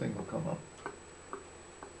 Something will come up.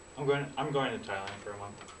 I'm going to Thailand for a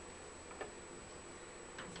month.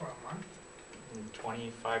 For a month? In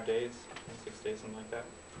 25 days, 26 days, something like that.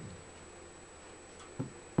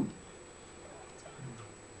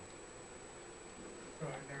 Oh,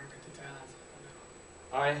 I've never been to Thailand,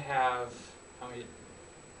 so I have,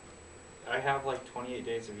 I have like 28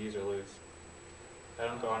 days of use or lose. I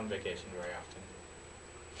don't go on vacation very often.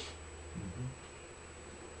 Mm-hmm.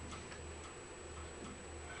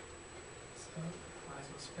 So, might as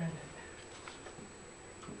well spend it.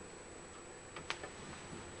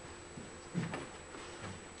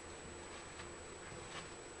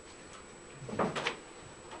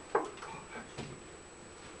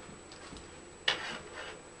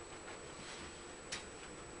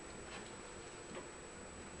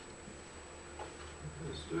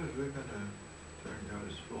 soon as we're gonna turn down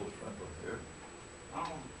this full frontal here. I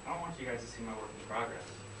don't want you guys to see my work in progress.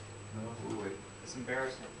 No, we'll wait, It's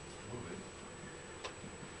embarrassing. we'll wait.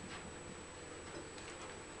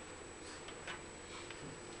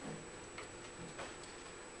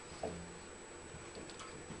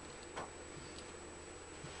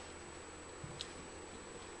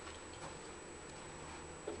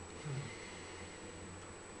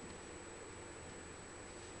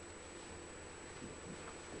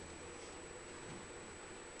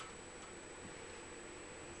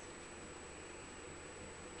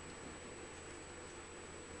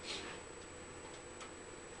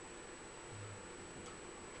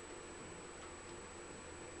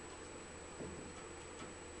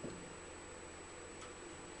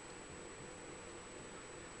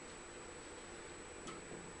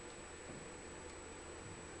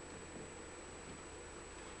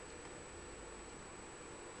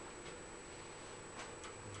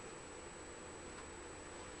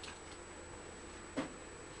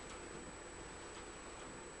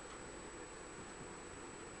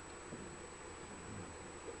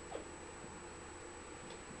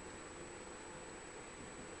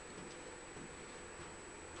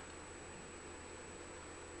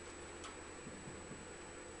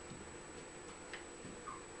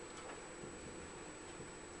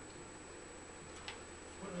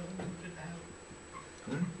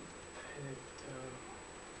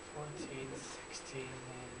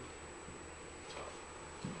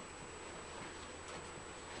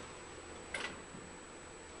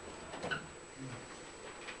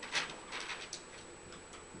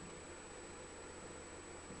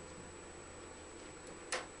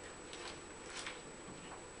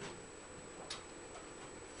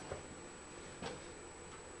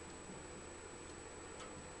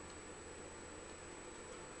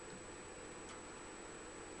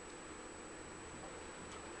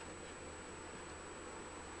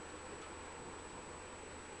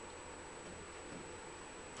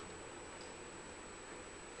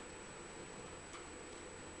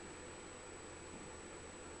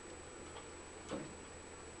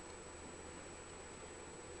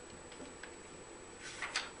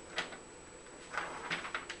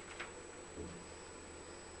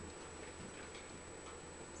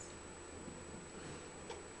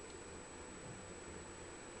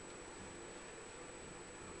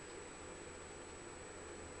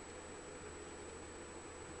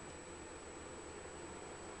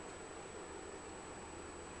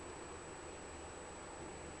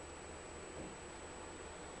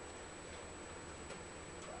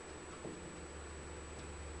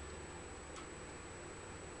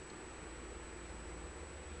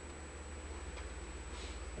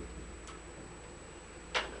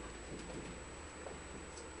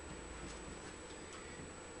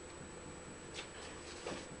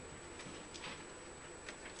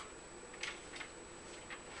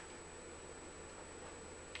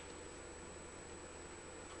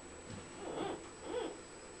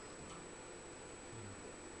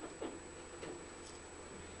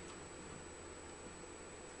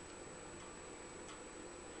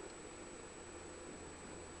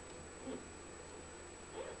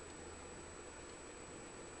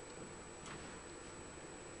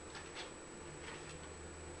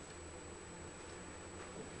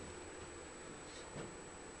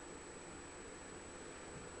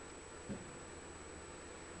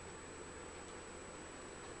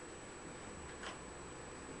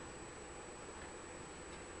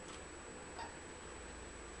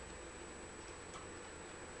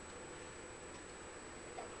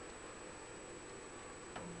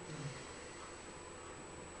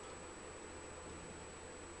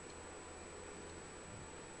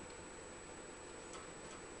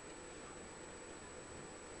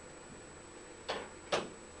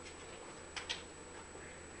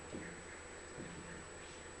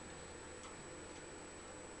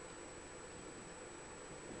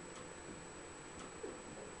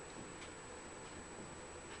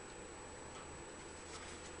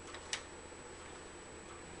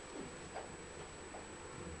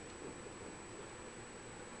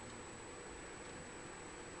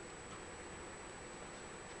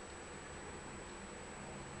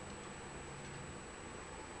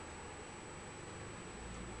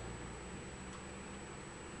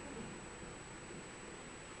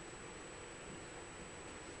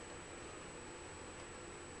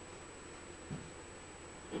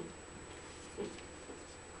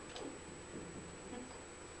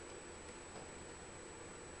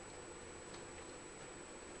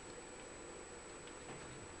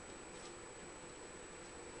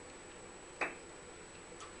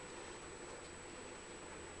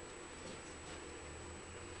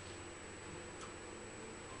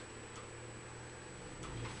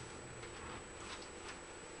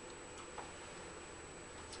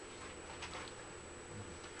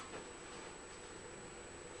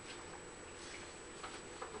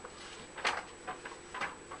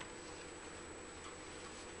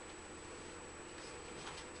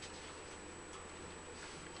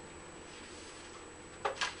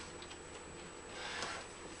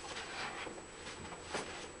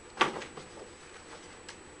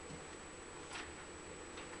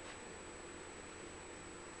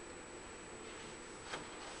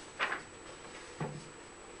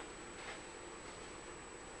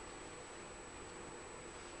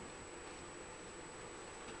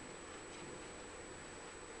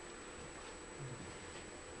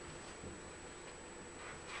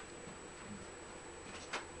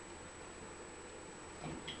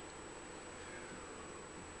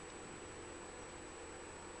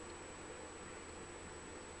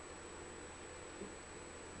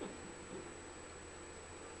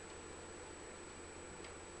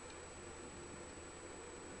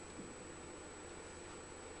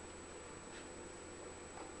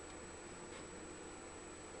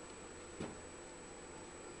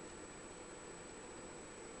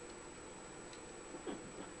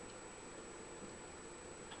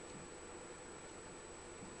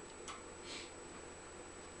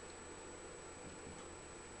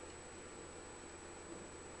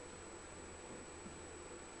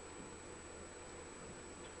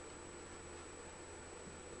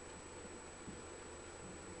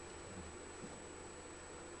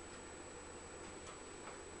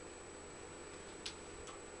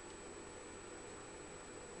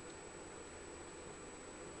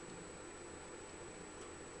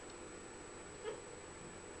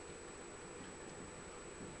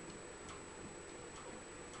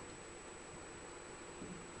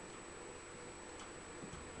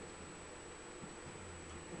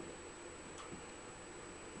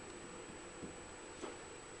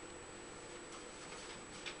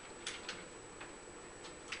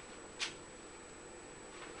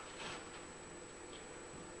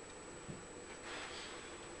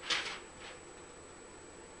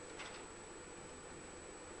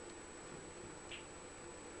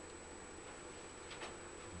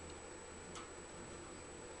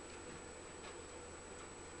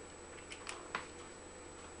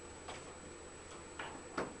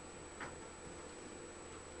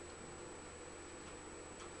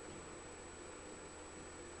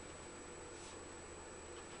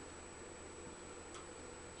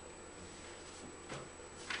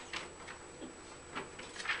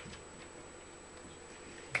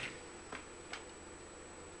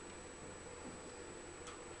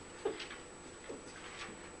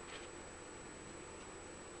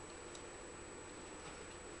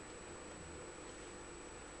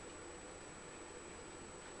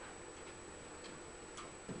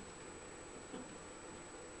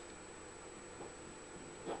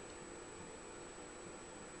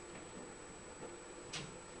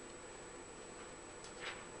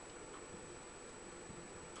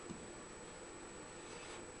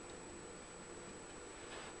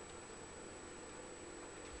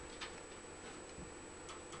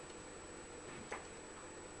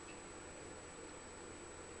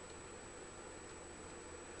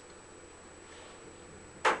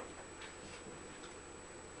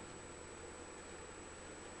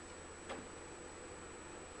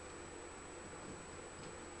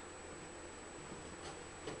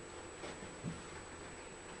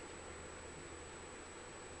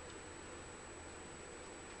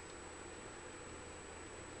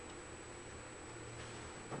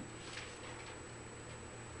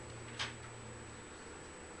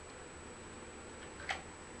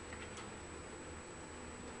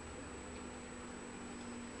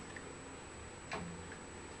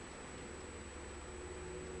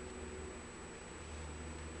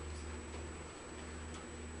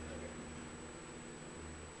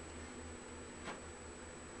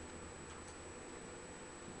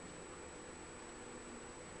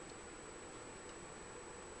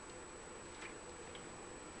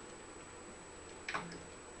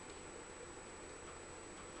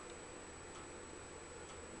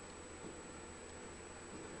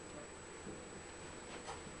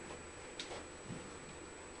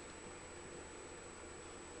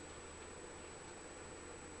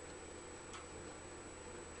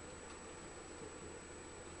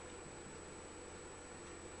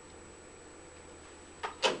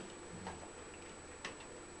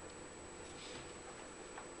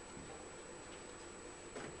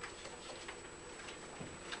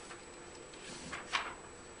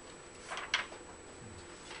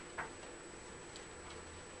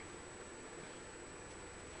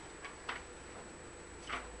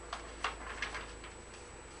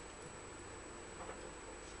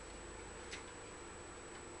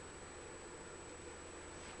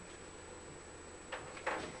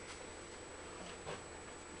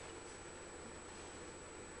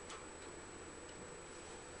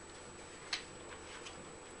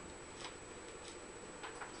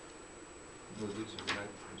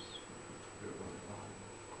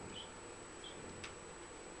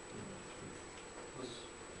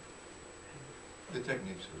 The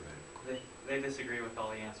techniques are right. They disagree with all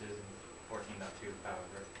the answers in 14.2,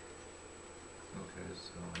 however. Okay,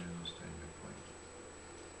 so I understand your point.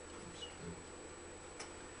 That's true.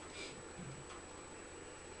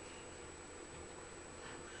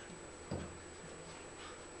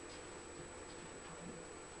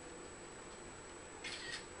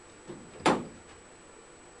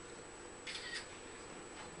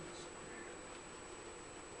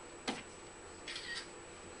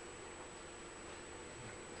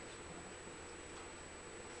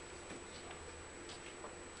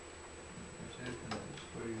 Is it, is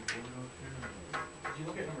where you going up here? Did you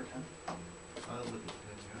look at number 10? I'll look at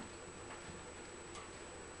that, yeah.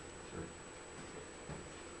 Sure.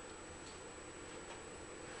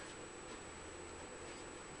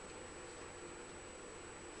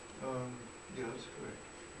 Yeah, that's correct.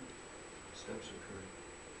 Steps are correct.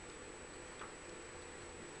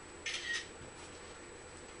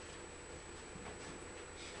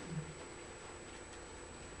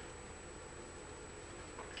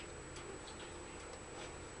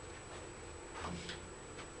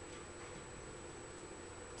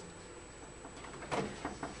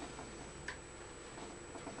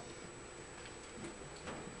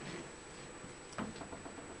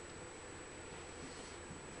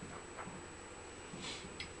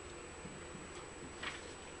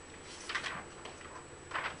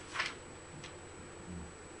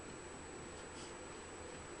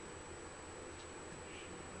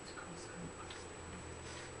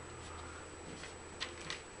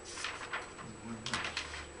 One minute.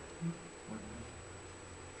 1 minute.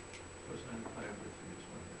 Wasn't it biography is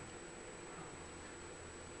 1 minute?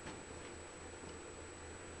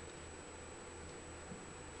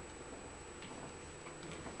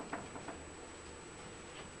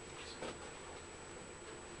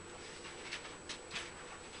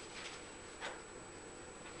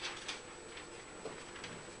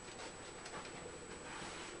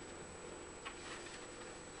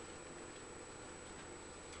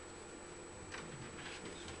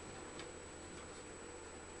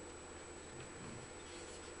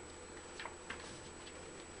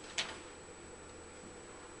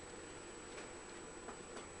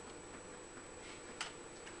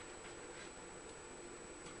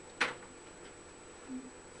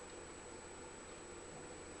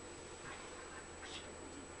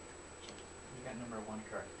 You got number 1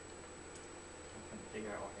 correct. I couldn't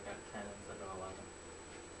figure out why I got 10 instead of 11.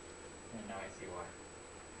 And now I see why.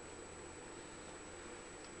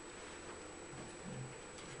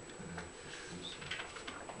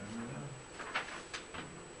 Remember that?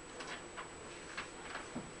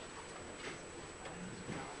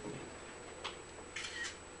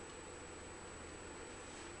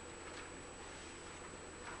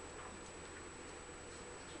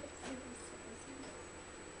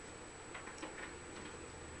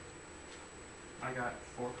 I got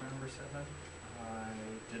 4 for number 7. I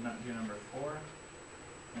did not do number 4.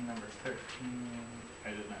 And number 13, I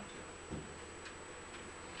did not do.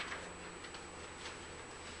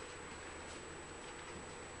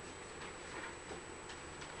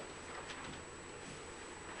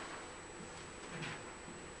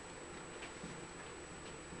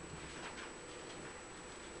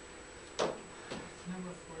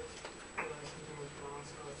 Number 14, I realized something was wrong,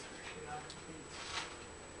 so it's actually not complete.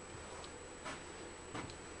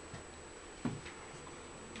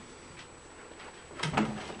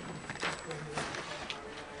 When you look at that, I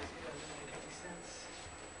realized it doesn't make any sense.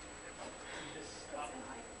 You just stop.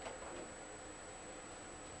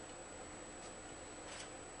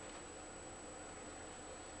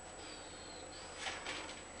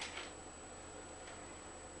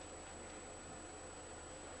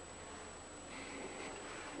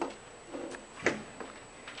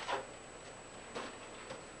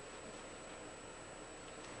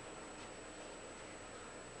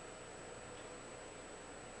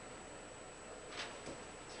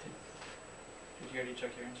 Did you already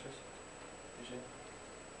check your answers? Did you?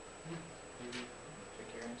 Did you check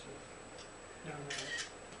your answers? No, no.